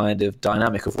creating that kind of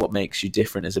dynamic of what makes you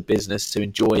different as a business to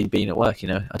enjoy being at work.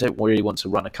 I don't really want to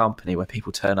run a company where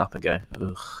people turn up and go,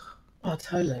 ugh. Oh,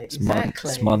 totally. Exactly.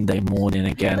 It's Monday morning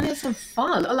again. But it's some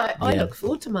fun. I look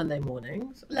forward to Monday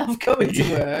mornings. I love going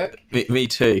to work. Me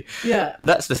too. Yeah.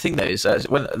 That's the thing, though. Is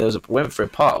when went for a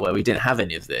part where we didn't have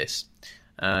any of this,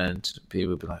 and people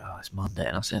would be like, "Oh, it's Monday,"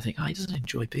 and I think, "Oh, he doesn't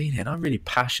enjoy being here." And I'm really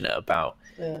passionate about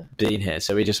being here,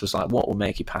 so we just was like, "What will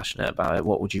make you passionate about it?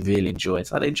 What would you really enjoy?"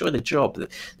 It's like they enjoy the job.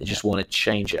 They just want to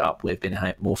change it up with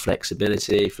more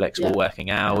flexibility, flexible working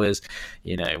hours,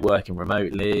 working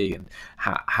remotely, and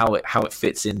how it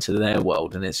fits into their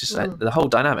world. And it's just like the whole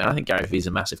dynamic. I think Gary Vee's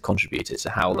a massive contributor to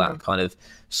how that kind of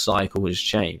cycle has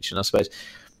changed. And I suppose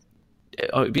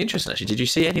it'd be interesting, actually. Did you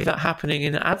see any of that happening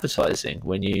in advertising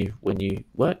when you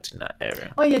worked in that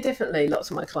area? Oh yeah, definitely. Lots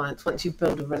of my clients, once you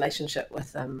build a relationship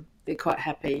with them, they're quite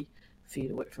happy for you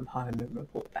to work from home and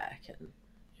report back.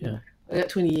 And I got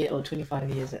 20 or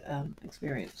 25 years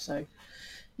experience, so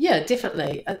yeah,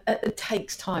 definitely. It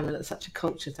takes time, and it's such a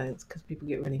culture thing because people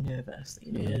get really nervous that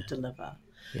you're not going to deliver.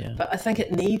 Yeah. But I think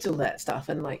it needs all that stuff,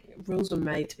 and like rules are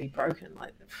made to be broken.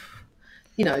 Like,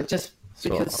 just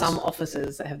because some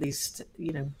offices that have these,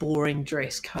 boring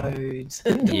dress codes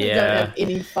and don't have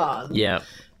any fun. Yeah.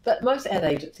 But most ad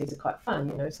agencies are quite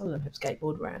fun. Some of them have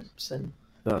skateboard ramps and.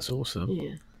 That's awesome.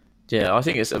 Yeah. Yeah, I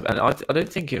think it's, and I don't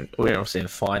think we're obviously in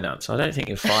finance. I don't think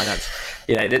in finance,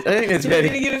 I don't think there's going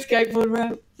to get a skateboard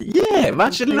ramp. Yeah,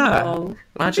 imagine that.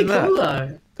 Imagine that. Cool,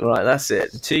 though. Right, that's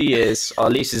it. 2 years, our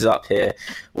lease is up here.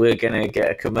 We're going to get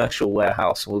a commercial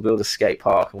warehouse, and we'll build a skate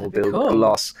park, and we'll build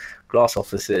glass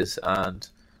offices, and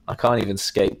I can't even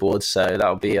skateboard, so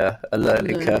that'll be a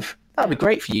learning curve. That'd be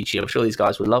great for YouTube. I'm sure these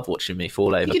guys would love watching me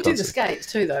fall over. You could do the skates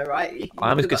too, though, right?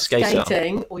 I'm a good skater.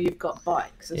 Skating, or you've got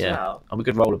bikes as well. I'm a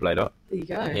good rollerblader. There you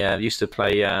go. Yeah, I used to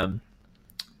play. When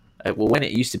I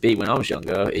was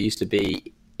younger, it used to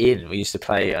be we used to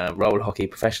play roller hockey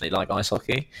professionally, like ice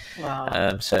hockey. Wow.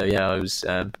 I was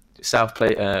South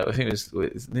play. I think it was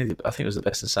the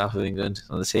best in South of England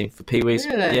on the team for Pee-wees.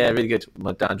 Really? Yeah, really good.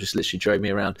 My dad just literally drove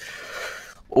me around.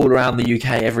 All around the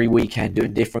UK every weekend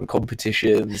doing different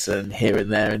competitions and here and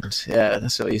there, and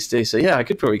that's what I used to do. So I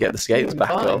could probably get the skates back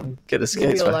on. Get the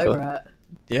skates back on. It.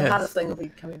 Yeah. The hardest thing will be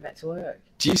coming back to work.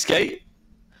 Do you skate?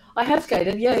 I have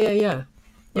skated. Yeah.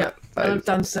 I've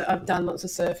done lots of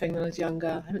surfing when I was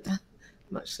younger. I haven't done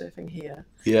much surfing here.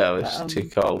 Yeah, it's too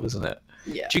cold, isn't it?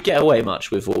 Yeah. Do you get away much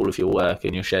with all of your work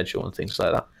and your schedule and things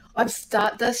like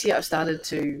that? This year I've started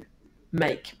to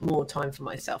make more time for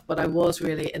myself, but I was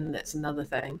really, and that's another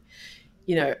thing,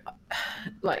 I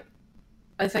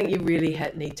think you really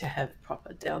need to have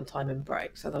proper downtime and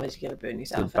breaks, otherwise you're going to burn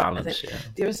yourself out. I think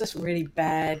there is this really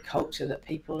bad culture that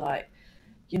people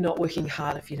you're not working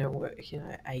hard if you don't work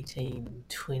 18,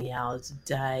 20 hours a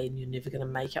day and you're never going to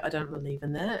make it. I don't believe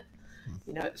in that.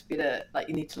 It's better,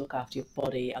 you need to look after your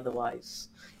body, otherwise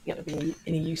you're going to be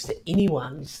any use to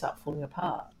anyone. You start falling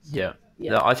apart. Yeah.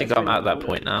 No, I think I'm at that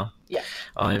point now. Yeah.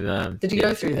 Did you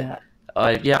go through that?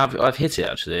 I've hit it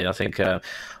actually. I think I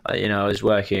was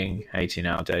working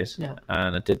 18-hour days, and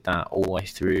I did that all the way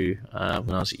through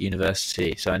when I was at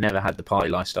university. So I never had the party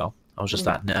lifestyle. I was just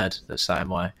that nerd that sat in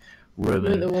my room.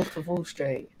 You were the Wolf of Wall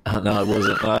Street. No, I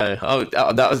wasn't. No,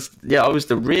 I was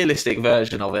the realistic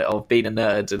version of it, of being a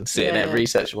nerd and sitting there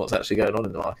researching what's actually going on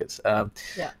in the markets.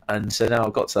 And so now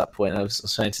I've got to that point. I was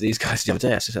saying to these guys the other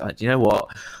day, I said, "Do you know what?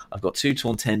 I've got 2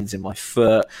 torn tendons in my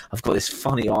foot. I've got this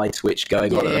funny eye twitch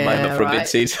going on at the moment from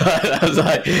mid-season." I was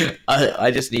like,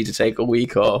 I just need to take a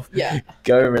week off,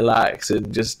 go and relax,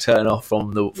 and just turn off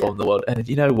from the world. And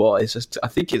you know what? It's just, I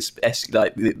think it's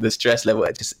like the stress level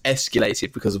just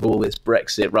escalated because of all this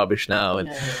Brexit rubbish now, and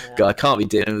God, I can't be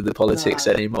dealing with the politics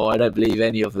anymore. I don't believe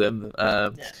any of them.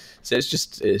 So it's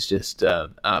just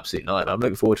absolute nightmare. I'm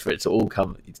looking forward for it to all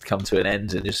come to an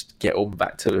end and just get all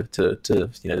back to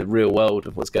the real world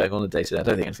of what's going on in day to day. I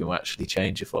don't think anything will actually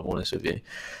change, if I'm honest with you.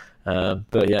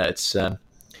 But yeah, it's going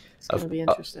to be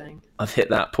interesting. I've hit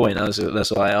that point.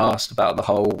 That's why I asked about the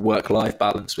whole work-life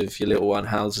balance with your little one.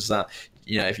 How does that?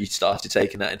 If you started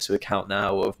taking that into account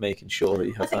now, of making sure that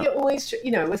you have. I think it always,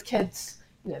 with kids,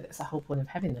 that's the whole point of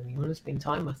having them. You want to spend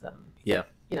time with them. Yeah.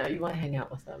 You want to hang out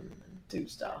with them and do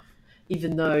stuff.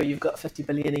 Even though you've got 50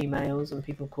 billion emails and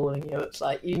people calling you, it's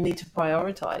like you need to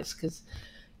prioritize, because,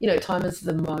 time is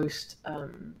the most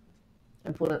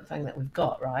important thing that we've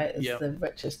got, right? It's the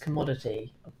richest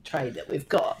commodity of trade that we've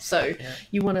got. So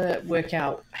you want to work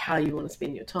out how you want to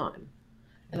spend your time.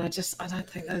 And I don't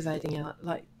think those aiding out,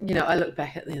 I look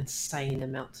back at the insane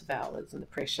amounts of hours and the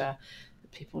pressure.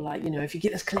 People if you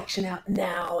get this collection out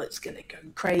now, it's going to go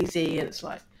crazy. And it's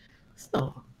like, it's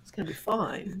not. It's going to be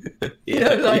fine.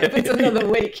 If it's another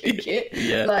week, you get,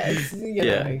 just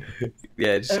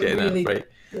getting that break.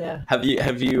 Yeah. Have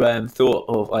you thought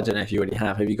of, I don't know if you already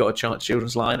have you got a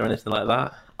children's line or anything like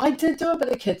that? I did do a bit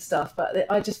of kid stuff,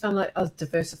 but I just found like I was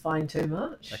diversifying too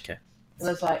much. Okay. And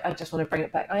I was like, I just want to bring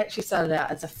it back. I actually started out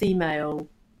as a female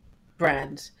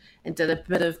brand and did a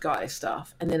bit of guy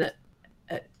stuff, and then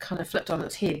it kind of flipped on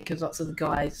its head because lots of the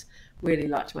guys really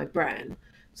liked my brand.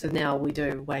 So now we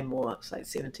do way more. It's like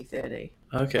 70-30.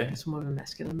 Okay. It's more of a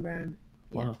masculine brand.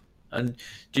 Yeah. Wow. And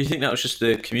do you think that was just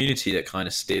the community that kind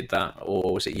of steered that,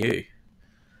 or was it you?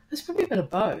 It's probably a bit of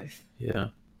both. Yeah.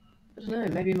 I don't know.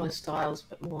 Maybe my style's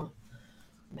a bit more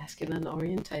masculine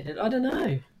orientated. I don't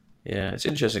know. Yeah, it's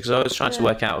interesting because I was trying to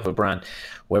work out with a brand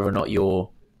whether or not you're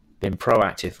being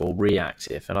proactive or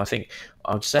reactive, and I think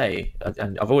I would say,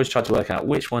 and I've always tried to work out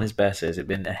which one is better. Has it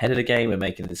been ahead of the game and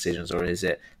making decisions, or is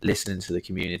it listening to the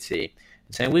community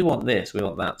and saying we want this, we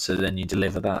want that, so then you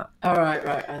deliver that? Oh,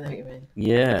 right, I know what you mean.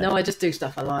 Yeah. No, I just do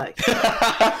stuff I like.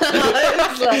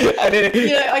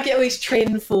 I get all these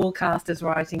trend forecasters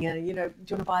writing in, do you want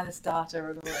to buy this data?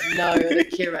 And I'm like, no, I don't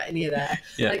care about any of that.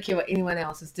 I don't care what anyone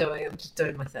else is doing. I'm just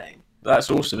doing my thing.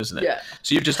 That's awesome, isn't it? Yeah.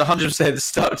 So you've just 100%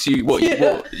 stuck to what you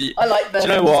want. I like that. Do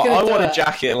you know what? I want a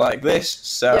jacket like this,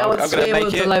 so I'm going to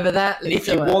make it. All over that. If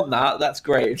you want that, that's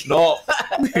great. If not,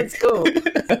 that's cool.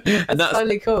 And that's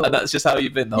totally cool. And that's just how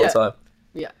you've been the whole time.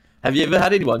 Yeah. Have you ever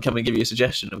had anyone come and give you a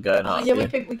suggestion of going? Yeah, we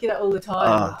get it all the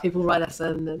time. People write us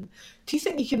in, and do you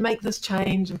think you can make this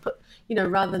change and put,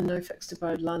 rather than No Fixed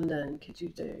Abode London, could you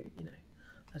do,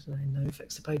 I don't know, No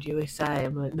Fixed Abode USA?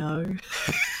 I'm like, no.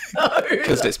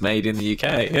 Because it's made in the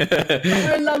UK.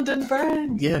 We're a London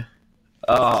brand. Yeah.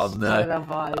 Oh, no.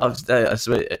 I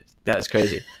swear, that's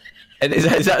crazy. And is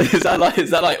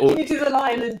that like? Can you do the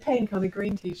lion in pink on a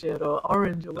green t-shirt or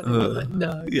orange or whatever? Like,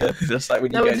 no. Yeah, that's like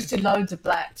when you. No, we just do loads of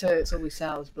black too. It's all we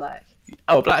sell is black.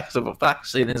 Oh, black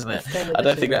scene, isn't it? I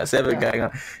don't think that's ever going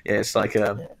on. Yeah, it's like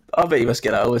I bet you must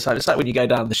get that all the time. It's like when you go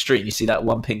down the street and you see that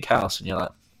one pink house and you're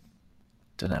like,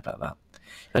 don't know about that.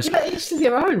 But each to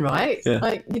their own, right? Yeah.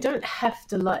 Like you don't have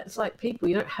to like. It's like people.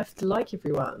 You don't have to like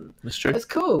everyone. That's true. It's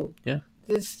cool. Yeah.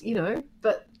 There's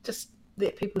but just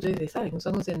let people do their thing as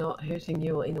long as they're not hurting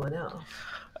you or anyone else.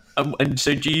 And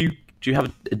so do you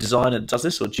have a designer that does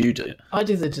this, or do you do it? I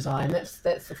do the design. That's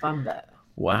the fun bit.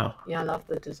 Wow. Yeah, I love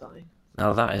the design.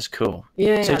 Oh, that is cool.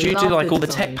 Yeah. So do you do like all the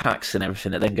tech packs and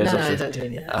everything that then goes off? No, I don't do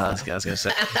any of that. I was going to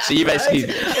say. So you basically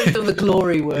do the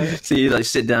glory work. So you like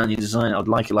sit down, you design it. I'd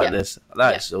like it like this.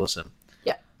 That's awesome.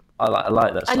 Yeah. I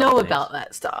like that. I know about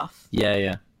that stuff.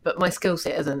 Yeah. But my skill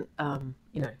set isn't,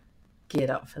 geared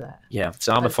up for that. Yeah.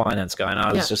 So I'm a finance guy, and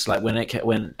I was just like when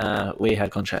we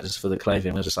had contractors for the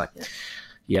clothing, I was just like.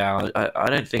 Yeah, I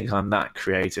don't think I'm that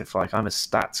creative. Like I'm a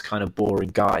stats kind of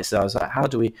boring guy. So I was like, how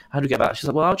do we get that? She's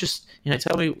like, well, I'll just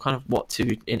tell me kind of what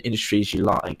industries you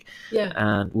like,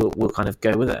 and we'll kind of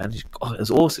go with it. And it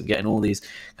was awesome getting all these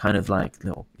kind of like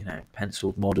little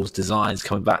penciled models, designs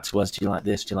coming back to us. Do you like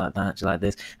this? Do you like that? Do you like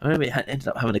this? I remember it ended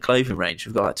up having a clothing range.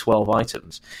 We've got like 12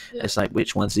 items. Yeah. It's like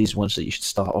which ones these ones that you should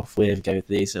start off with. Go with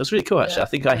these. It was really cool actually. I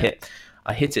think I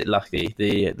hit it lucky.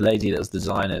 The lady that was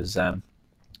designers.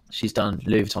 she's done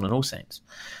Louis Vuitton and All Saints.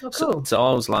 Oh, cool. So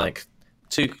I was like,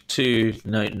 two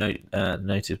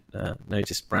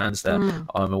noticed brands that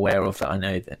I'm aware of, that I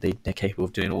know that they're capable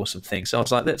of doing awesome things. So I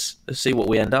was like, let's see what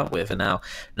we end up with. And now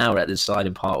we're at the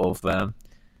deciding part of,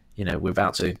 we're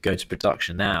about to go to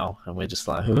production now, and we're just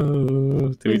like,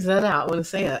 When's that out? I want to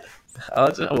see it. I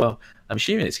don't know. Well, I'm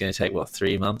assuming it's going to take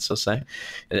 3 months or so.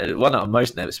 One that I'm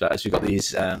most nervous about is we've got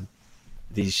these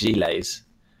gilets,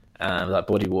 like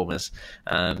body warmers,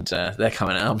 and they're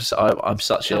coming out. I'm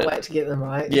such Can't wait to get them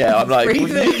right. Yeah, I'm like,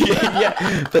 Breathing.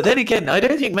 yeah. But then again, I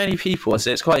don't think many people.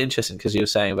 So it's quite interesting because you were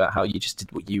saying about how you just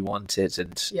did what you wanted,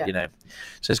 and so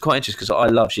it's quite interesting because I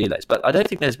love gilets, but I don't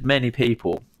think there's many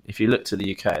people. If you look to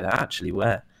the UK, that actually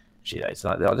wear gilets.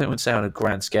 Like, I don't want to say on a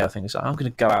grand scale thing. It's like, I'm going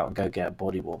to go out and go get a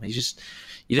body warmer.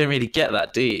 You don't really get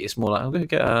that, do you? It's more like, I'm going to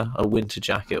get a winter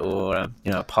jacket or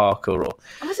a parka or.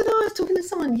 I don't know. I was talking to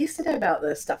someone yesterday about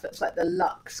this stuff. It's like the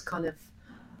luxe kind of,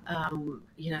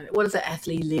 what is it?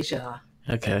 Athleisure.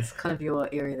 Okay. It's kind of your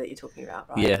area that you're talking about,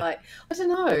 right? Yeah. Like, I don't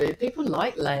know. People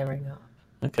like layering up.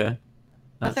 Okay.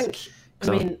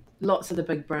 Lots of the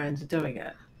big brands are doing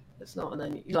it. It's not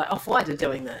like Off-White are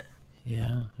doing that.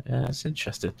 Yeah, it's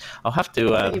interesting. I'll have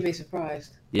to. I think you'd be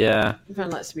surprised. Yeah.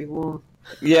 Everyone likes to be warm.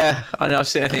 Yeah, I know. I'm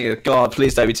sitting there thinking, God,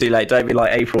 please don't be too late. Don't be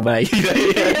like April, May. It's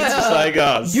just like,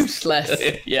 oh, useless.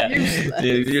 Yeah, useless.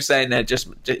 You're saying there, just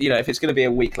if it's going to be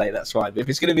a week late, that's fine. But if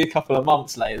it's going to be a couple of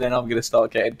months late, then I'm going to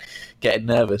start getting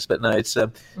nervous. But no, it's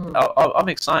I'm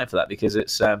excited for that because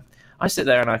it's. I sit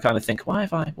there and I kind of think, why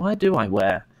do I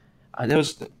wear? And it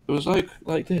was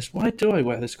like this. Why do I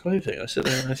wear this clothing? I sit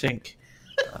there and I think.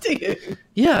 Do you?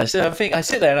 Yeah, so I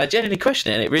sit there and I genuinely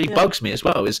question it, and it really bugs me as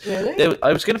well. Really?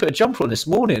 I was going to put a jumper on this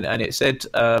morning, and it said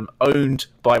owned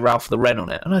by Ralph Lauren on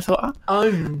it, and I thought,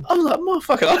 owned. I was like,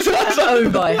 motherfucker, I was like,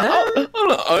 owned by her. I'm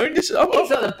not owned. Is that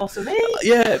the boss of me?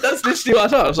 Yeah, that's literally what I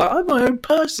thought. I was like, I'm my own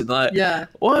person. Like,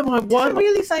 why am I? Why Does it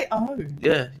really say owned?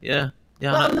 Yeah.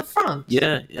 Like on the front.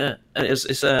 Yeah. And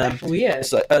it's weird.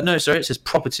 It's like no, sorry, it says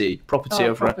property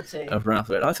of Ralph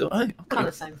Lauren. I thought, kind of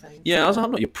the same thing. Yeah, I was like,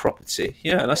 I'm not your property.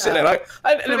 Yeah, and I sit there like,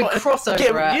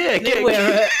 crossover.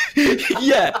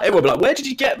 Yeah, everyone be like, where did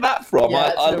you get that from?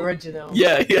 Yeah, it's an original.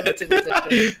 Yeah.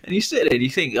 And you sit there and you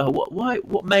think, oh,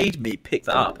 what made me pick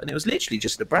that up? And it was literally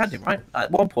just the branding, right? At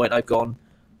one point, I've gone,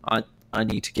 I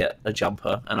need to get a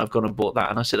jumper, and I've gone and bought that,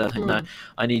 and I sit there and think, no,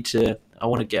 I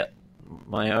want to get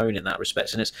my own in that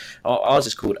respect. And ours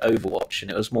is called Overwatch,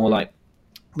 and it was more like,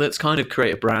 let's kind of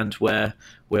create a brand where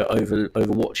we're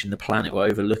overwatching the planet, we're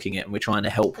overlooking it, and we're trying to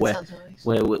help where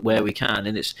we can.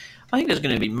 And I think there's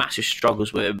going to be massive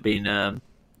struggles with being a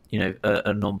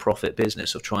non-profit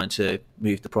business of trying to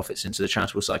move the profits into the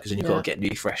charitable side, because then you've got to get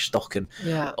new fresh stock and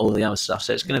all the other stuff.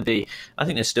 So it's going to be, I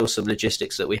think there's still some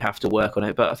logistics that we have to work on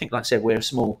it, but I think, like I said, we're a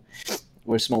small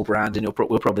brand, and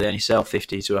we'll probably only sell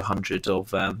 50 to 100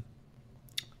 of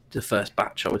the first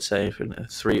batch, I would say, in a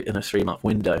 3-month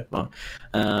window,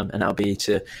 and that'll be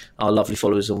to our lovely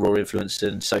followers on Raw Influence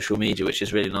and social media, which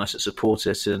is really nice to support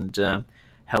us and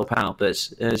help out. But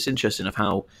it's interesting of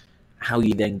how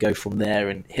you then go from there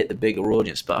and hit the bigger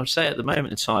audience. But I would say at the moment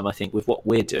in time, I think with what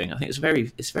we're doing, I think it's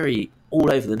very all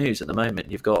over the news at the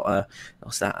moment. You've got got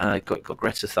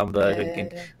Greta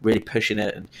Thunberg really pushing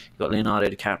it, and you've got Leonardo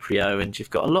DiCaprio, and you've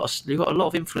got a lot of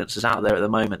influencers out there at the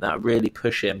moment that are really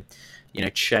pushing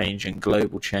change and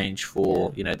global change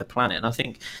for the planet. And I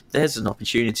think there's an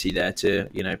opportunity there to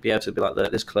be able to be like,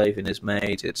 this clothing is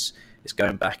made, it's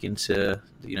going back into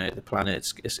the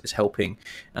planet, it's helping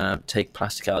take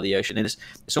plastic out of the ocean. And it's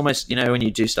almost when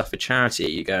you do stuff for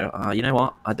charity, you go, you know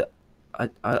what,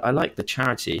 I like the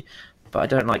charity, but I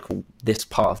don't like this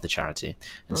part of the charity.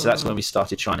 And so that's when we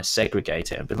started trying to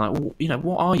segregate it and be like, well,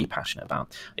 what are you passionate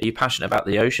about? Are you passionate about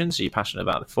the oceans? Are you passionate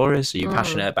about the forests? Are you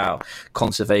passionate about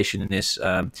conservation in this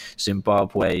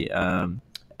Zimbabwe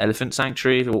elephant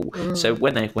sanctuary? So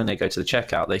when they go to the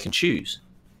checkout, they can choose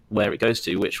where it goes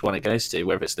to, which one it goes to,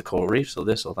 whether it's the coral reefs or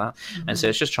this or that. And so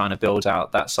it's just trying to build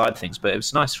out that side of things. But it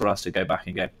was nice for us to go back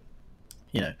and go,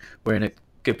 we're in a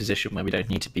good position where we don't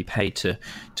need to be paid to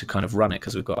kind of run it,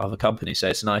 because we've got other companies. So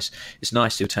it's nice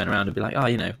to turn around and be like,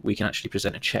 we can actually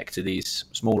present a check to these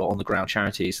smaller on the ground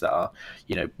charities that are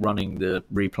running the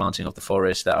replanting of the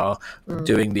forest, that are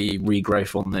doing the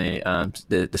regrowth on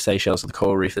the Seychelles and the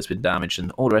coral reef that's been damaged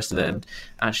and all the rest of it, and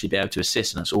actually be able to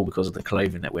assist. And that's all because of the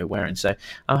clothing that we're wearing. So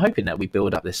I'm hoping that we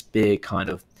build up this big kind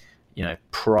of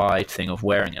pride thing of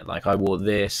wearing it. Like, I wore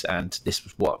this and this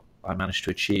was what I managed to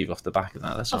achieve off the back of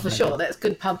that. That's for sure. That's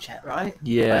good pub chat, right?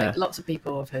 Yeah. Like, lots of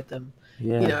people have heard them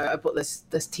Yeah. You know, I bought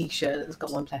this T-shirt. It's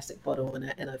got one plastic bottle in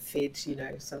it, and I fed, you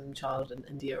know, some child in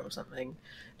India or something.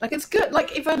 Like, it's good.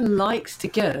 Like, everyone likes to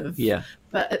give. Yeah.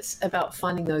 But it's about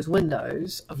finding those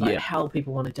windows of like how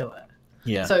people want to do it.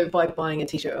 Yeah. So by buying a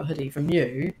T-shirt or hoodie from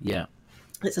you,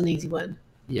 it's an easy win.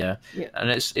 Yeah. And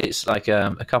it's like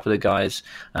a couple of guys.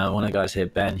 One of the guys here,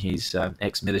 Ben, he's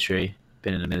ex-military.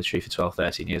 Been in the military for 12,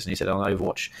 13 years, and he said on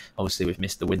Overwatch, obviously we've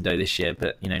missed the window this year,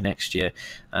 but you know, next year,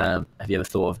 have you ever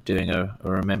thought of doing a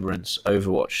remembrance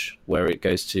Overwatch where it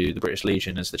goes to the British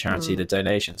Legion as the charity, the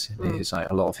donations? Because like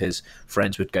a lot of his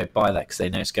friends would go buy that because they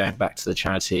know it's going back to the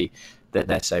charity that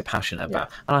they're so passionate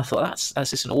about. And I thought that's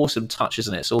just an awesome touch,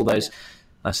 isn't it? It's all those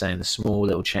I'm saying the small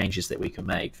little changes that we can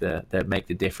make that make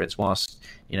the difference whilst,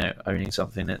 you know, owning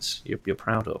something that's you're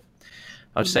proud of.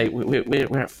 I'd say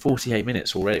we're at 48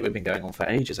 minutes already. We've been going on for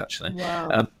ages, actually.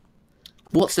 Wow.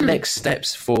 What's the next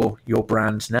steps for your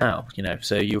brand now? You know,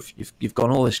 so you've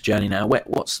gone all this journey now.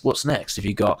 What's next? Have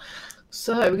you got?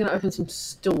 So we're going to open some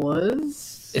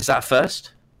stores. Is that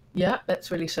first? Yeah,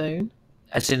 that's really soon.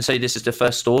 As in, say this is the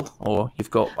first store, or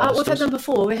you've got? We've had them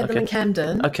before. We had them in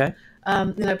Camden. Okay.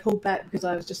 You know, pulled back because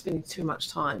I was just spending too much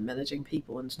time managing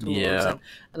people and stores,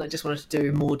 and I just wanted to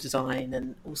do more design,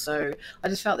 and also I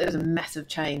just felt there was a massive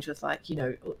change with, like, you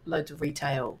know, loads of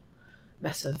retail,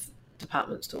 massive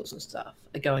department stores and stuff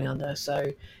are going under. So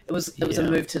it was a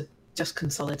move to just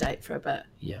consolidate for a bit.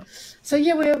 Yeah. So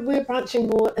we're branching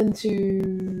more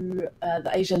into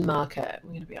the Asian market.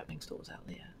 We're going to be opening stores out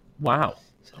there. Wow.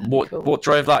 What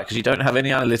drove that? Because you don't have any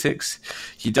analytics,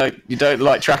 you don't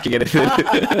like tracking anything.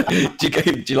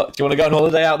 do you want to go on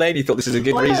holiday out there? And you thought this is a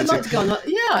good reason? I'd like to go on.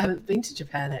 I haven't been to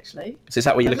Japan actually. So is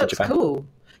that where you look at Japan? Cool.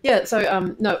 Yeah.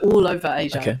 So no, all over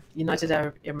Asia. Okay. United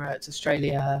Arab Emirates,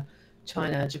 Australia,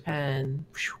 China, Japan,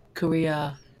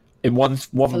 Korea. In one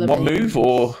move,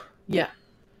 or yeah.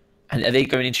 And are they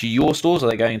going into your stores? Or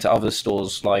are they going into other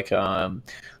stores like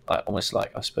almost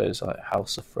like, I suppose, like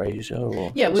House of Fraser?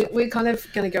 Or we're kind of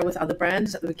going to go with other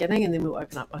brands at the beginning, and then we'll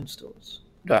open up own stores.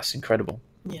 That's incredible.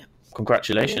 Yeah.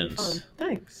 Congratulations.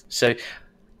 Thanks. So,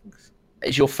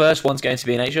 is your first one's going to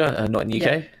be in Asia, not in the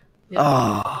UK?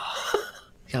 Yeah.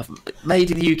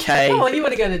 Made in the UK. Oh, you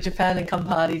want to go to Japan and come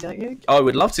party, don't you? I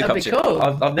would love to That'd come be to. Cool.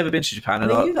 I've never been to Japan.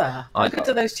 Me either. Look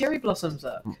at those cherry blossoms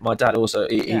up. My dad also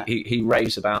he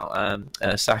raves about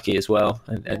sake as well,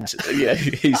 and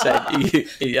he said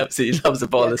he absolutely loves the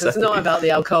bottle of sake. It's not about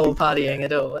the alcohol partying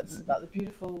at all. It's about the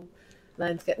beautiful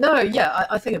landscape. No,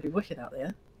 I think it'd be wicked out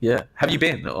there. Yeah. Have you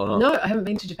been or not? No, I haven't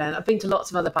been to Japan. I've been to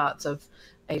lots of other parts of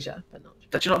Asia, but not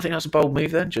Japan. Do you not think that's a bold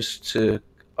move then, just to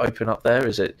open up there?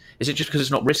 Is it just because it's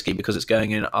not risky because it's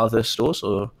going in other stores,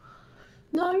 or?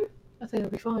 No, I think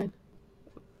it'll be fine.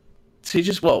 So you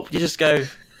just go.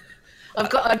 I've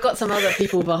got some other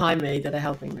people behind me that are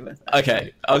helping me with it.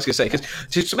 Okay, I was going to say,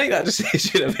 because to make that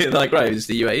decision, I mean, like, right, it's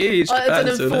the UAE, it's Japan,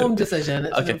 it's an informed decision.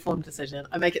 It's an informed decision.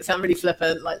 I make it sound really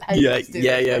flippant, like, hey,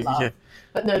 yeah.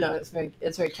 But no, it's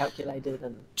very calculated.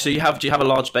 And so do you have a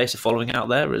large base of following out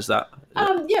there? Or is that?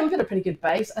 Yeah, we've got a pretty good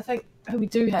base. I think who we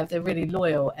do have, they're really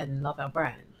loyal and love our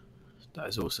brand. That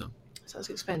is awesome. So it's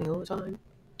expanding all the time.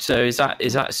 So is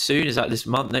that soon? Is that this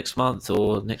month, next month,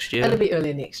 or next year? It'll be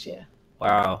early next year.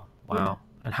 Wow. Yeah.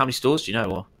 And how many stores do you know?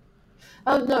 Or?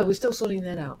 Oh no, we're still sorting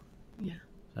that out. Yeah.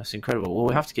 That's incredible. Well,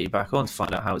 we'll have to get you back on to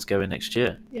find out how it's going next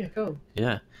year. Yeah, cool.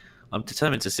 Yeah. I'm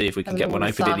determined to see if we can get one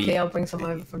open. I'll bring some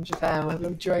over from Japan. We'll have a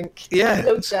little drink. Yeah. A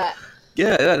little chat.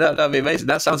 Yeah, that'd be amazing.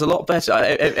 That sounds a lot better.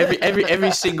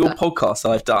 Every single podcast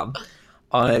I've done,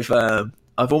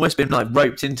 I've almost been like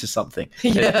roped into something.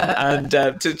 Yeah. And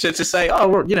to say, oh,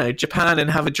 well, you know, Japan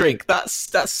and have a drink. That's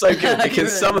so good,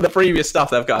 because some of the previous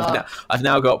stuff that I've got, I've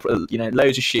now got, you know,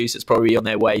 loads of shoes that's probably on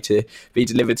their way to be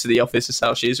delivered to the office to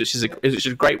sell shoes, which is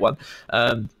a great one.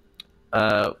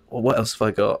 What else have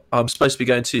I got? I'm supposed to be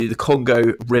going to the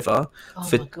Congo River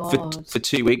for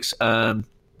 2 weeks. What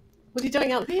are you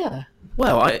doing out there?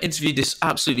 Well, I interviewed this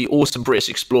absolutely awesome British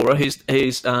explorer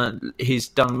who's done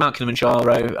Mount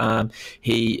Kilimanjaro.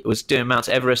 He was doing Mount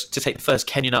Everest to take the first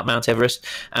Kenyan up Mount Everest,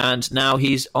 and now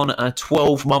he's on a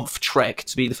 12-month trek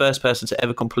to be the first person to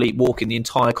ever complete walking the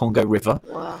entire Congo River.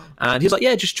 Wow! And he's like,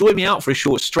 "Yeah, just join me out for a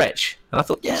short stretch." And I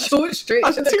thought, "Yeah, short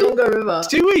stretch in the Congo River.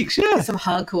 2 weeks, yeah." There's some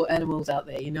hardcore animals out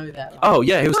there, you know that. Right? Oh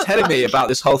yeah, he was telling me about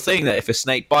this whole thing that if a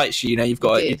snake bites you, you know, you've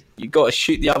got to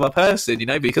shoot the other person, you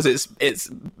know, because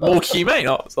it's more humane.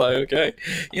 I was like, okay,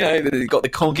 you know, you've got the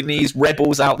Congolese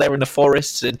rebels out there in the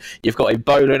forests, and you've got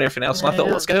Ebola and everything else. And I thought,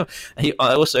 what's going on?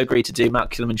 I also agreed to do Mount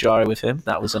Kilimanjaro with him.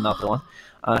 That was another one.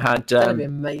 I had that'd be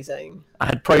amazing. I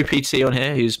had Pro PT on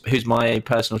here, who's my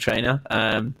personal trainer.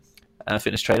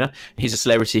 fitness trainer. He's a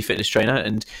celebrity fitness trainer,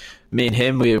 and me and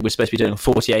him, we're supposed to be doing a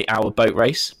 48-hour boat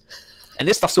race. And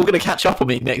this stuff's all going to catch up on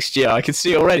me next year. I can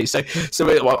see already. So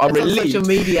I'm relieved. Social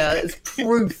media is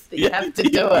proof that you have to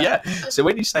do it. Yeah. So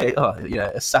when you say,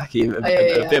 a sake, a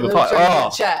bit of a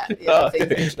pint, chat.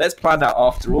 Let's plan that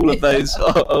after all of those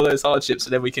hardships,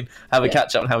 and then we can have a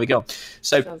catch up on how we go.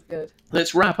 So sounds good.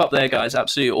 Let's wrap up there, guys.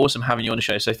 Absolutely awesome having you on the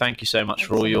show. So thank you so much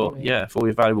for all your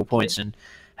valuable points and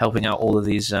helping out all of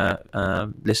these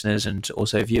listeners and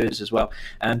also viewers as well.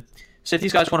 So if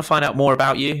these guys want to find out more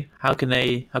about you, how can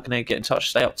they get in touch,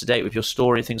 stay up to date with your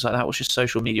story, things like that? What's your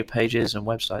social media pages and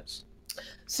websites?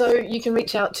 So you can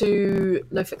reach out to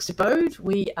No Fixed Abode.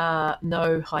 We are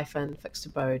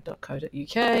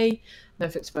no-fixedabode.co.uk. No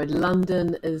Fixed Abode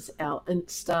London is our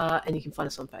Insta, and you can find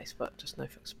us on Facebook, just No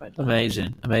Fixed Abode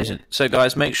London. Amazing. So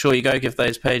guys, make sure you go give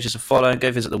those pages a follow,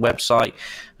 go visit the website,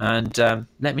 and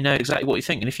let me know exactly what you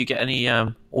think. And if you get any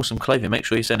awesome clothing, make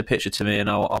sure you send a picture to me, and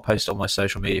I'll post it on my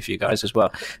social media for you guys as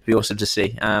well. It'd be awesome to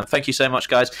see. Thank you so much,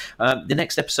 guys. The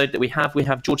next episode that we have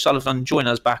George Sullivan join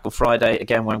us back on Friday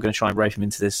again, where I'm going to try and rope him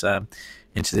into this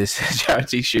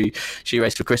charity shoe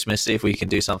race for Christmas, see if we can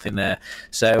do something there.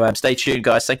 So stay tuned,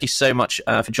 guys. Thank you so much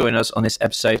for joining us on this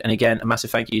episode, and again, a massive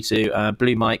thank you to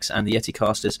Blue Mics and the Yeti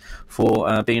Casters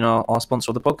for being our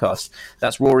sponsor of the podcast.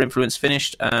 That's Raw Influence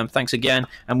finished. Thanks again,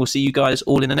 and we'll see you guys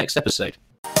all in the next episode.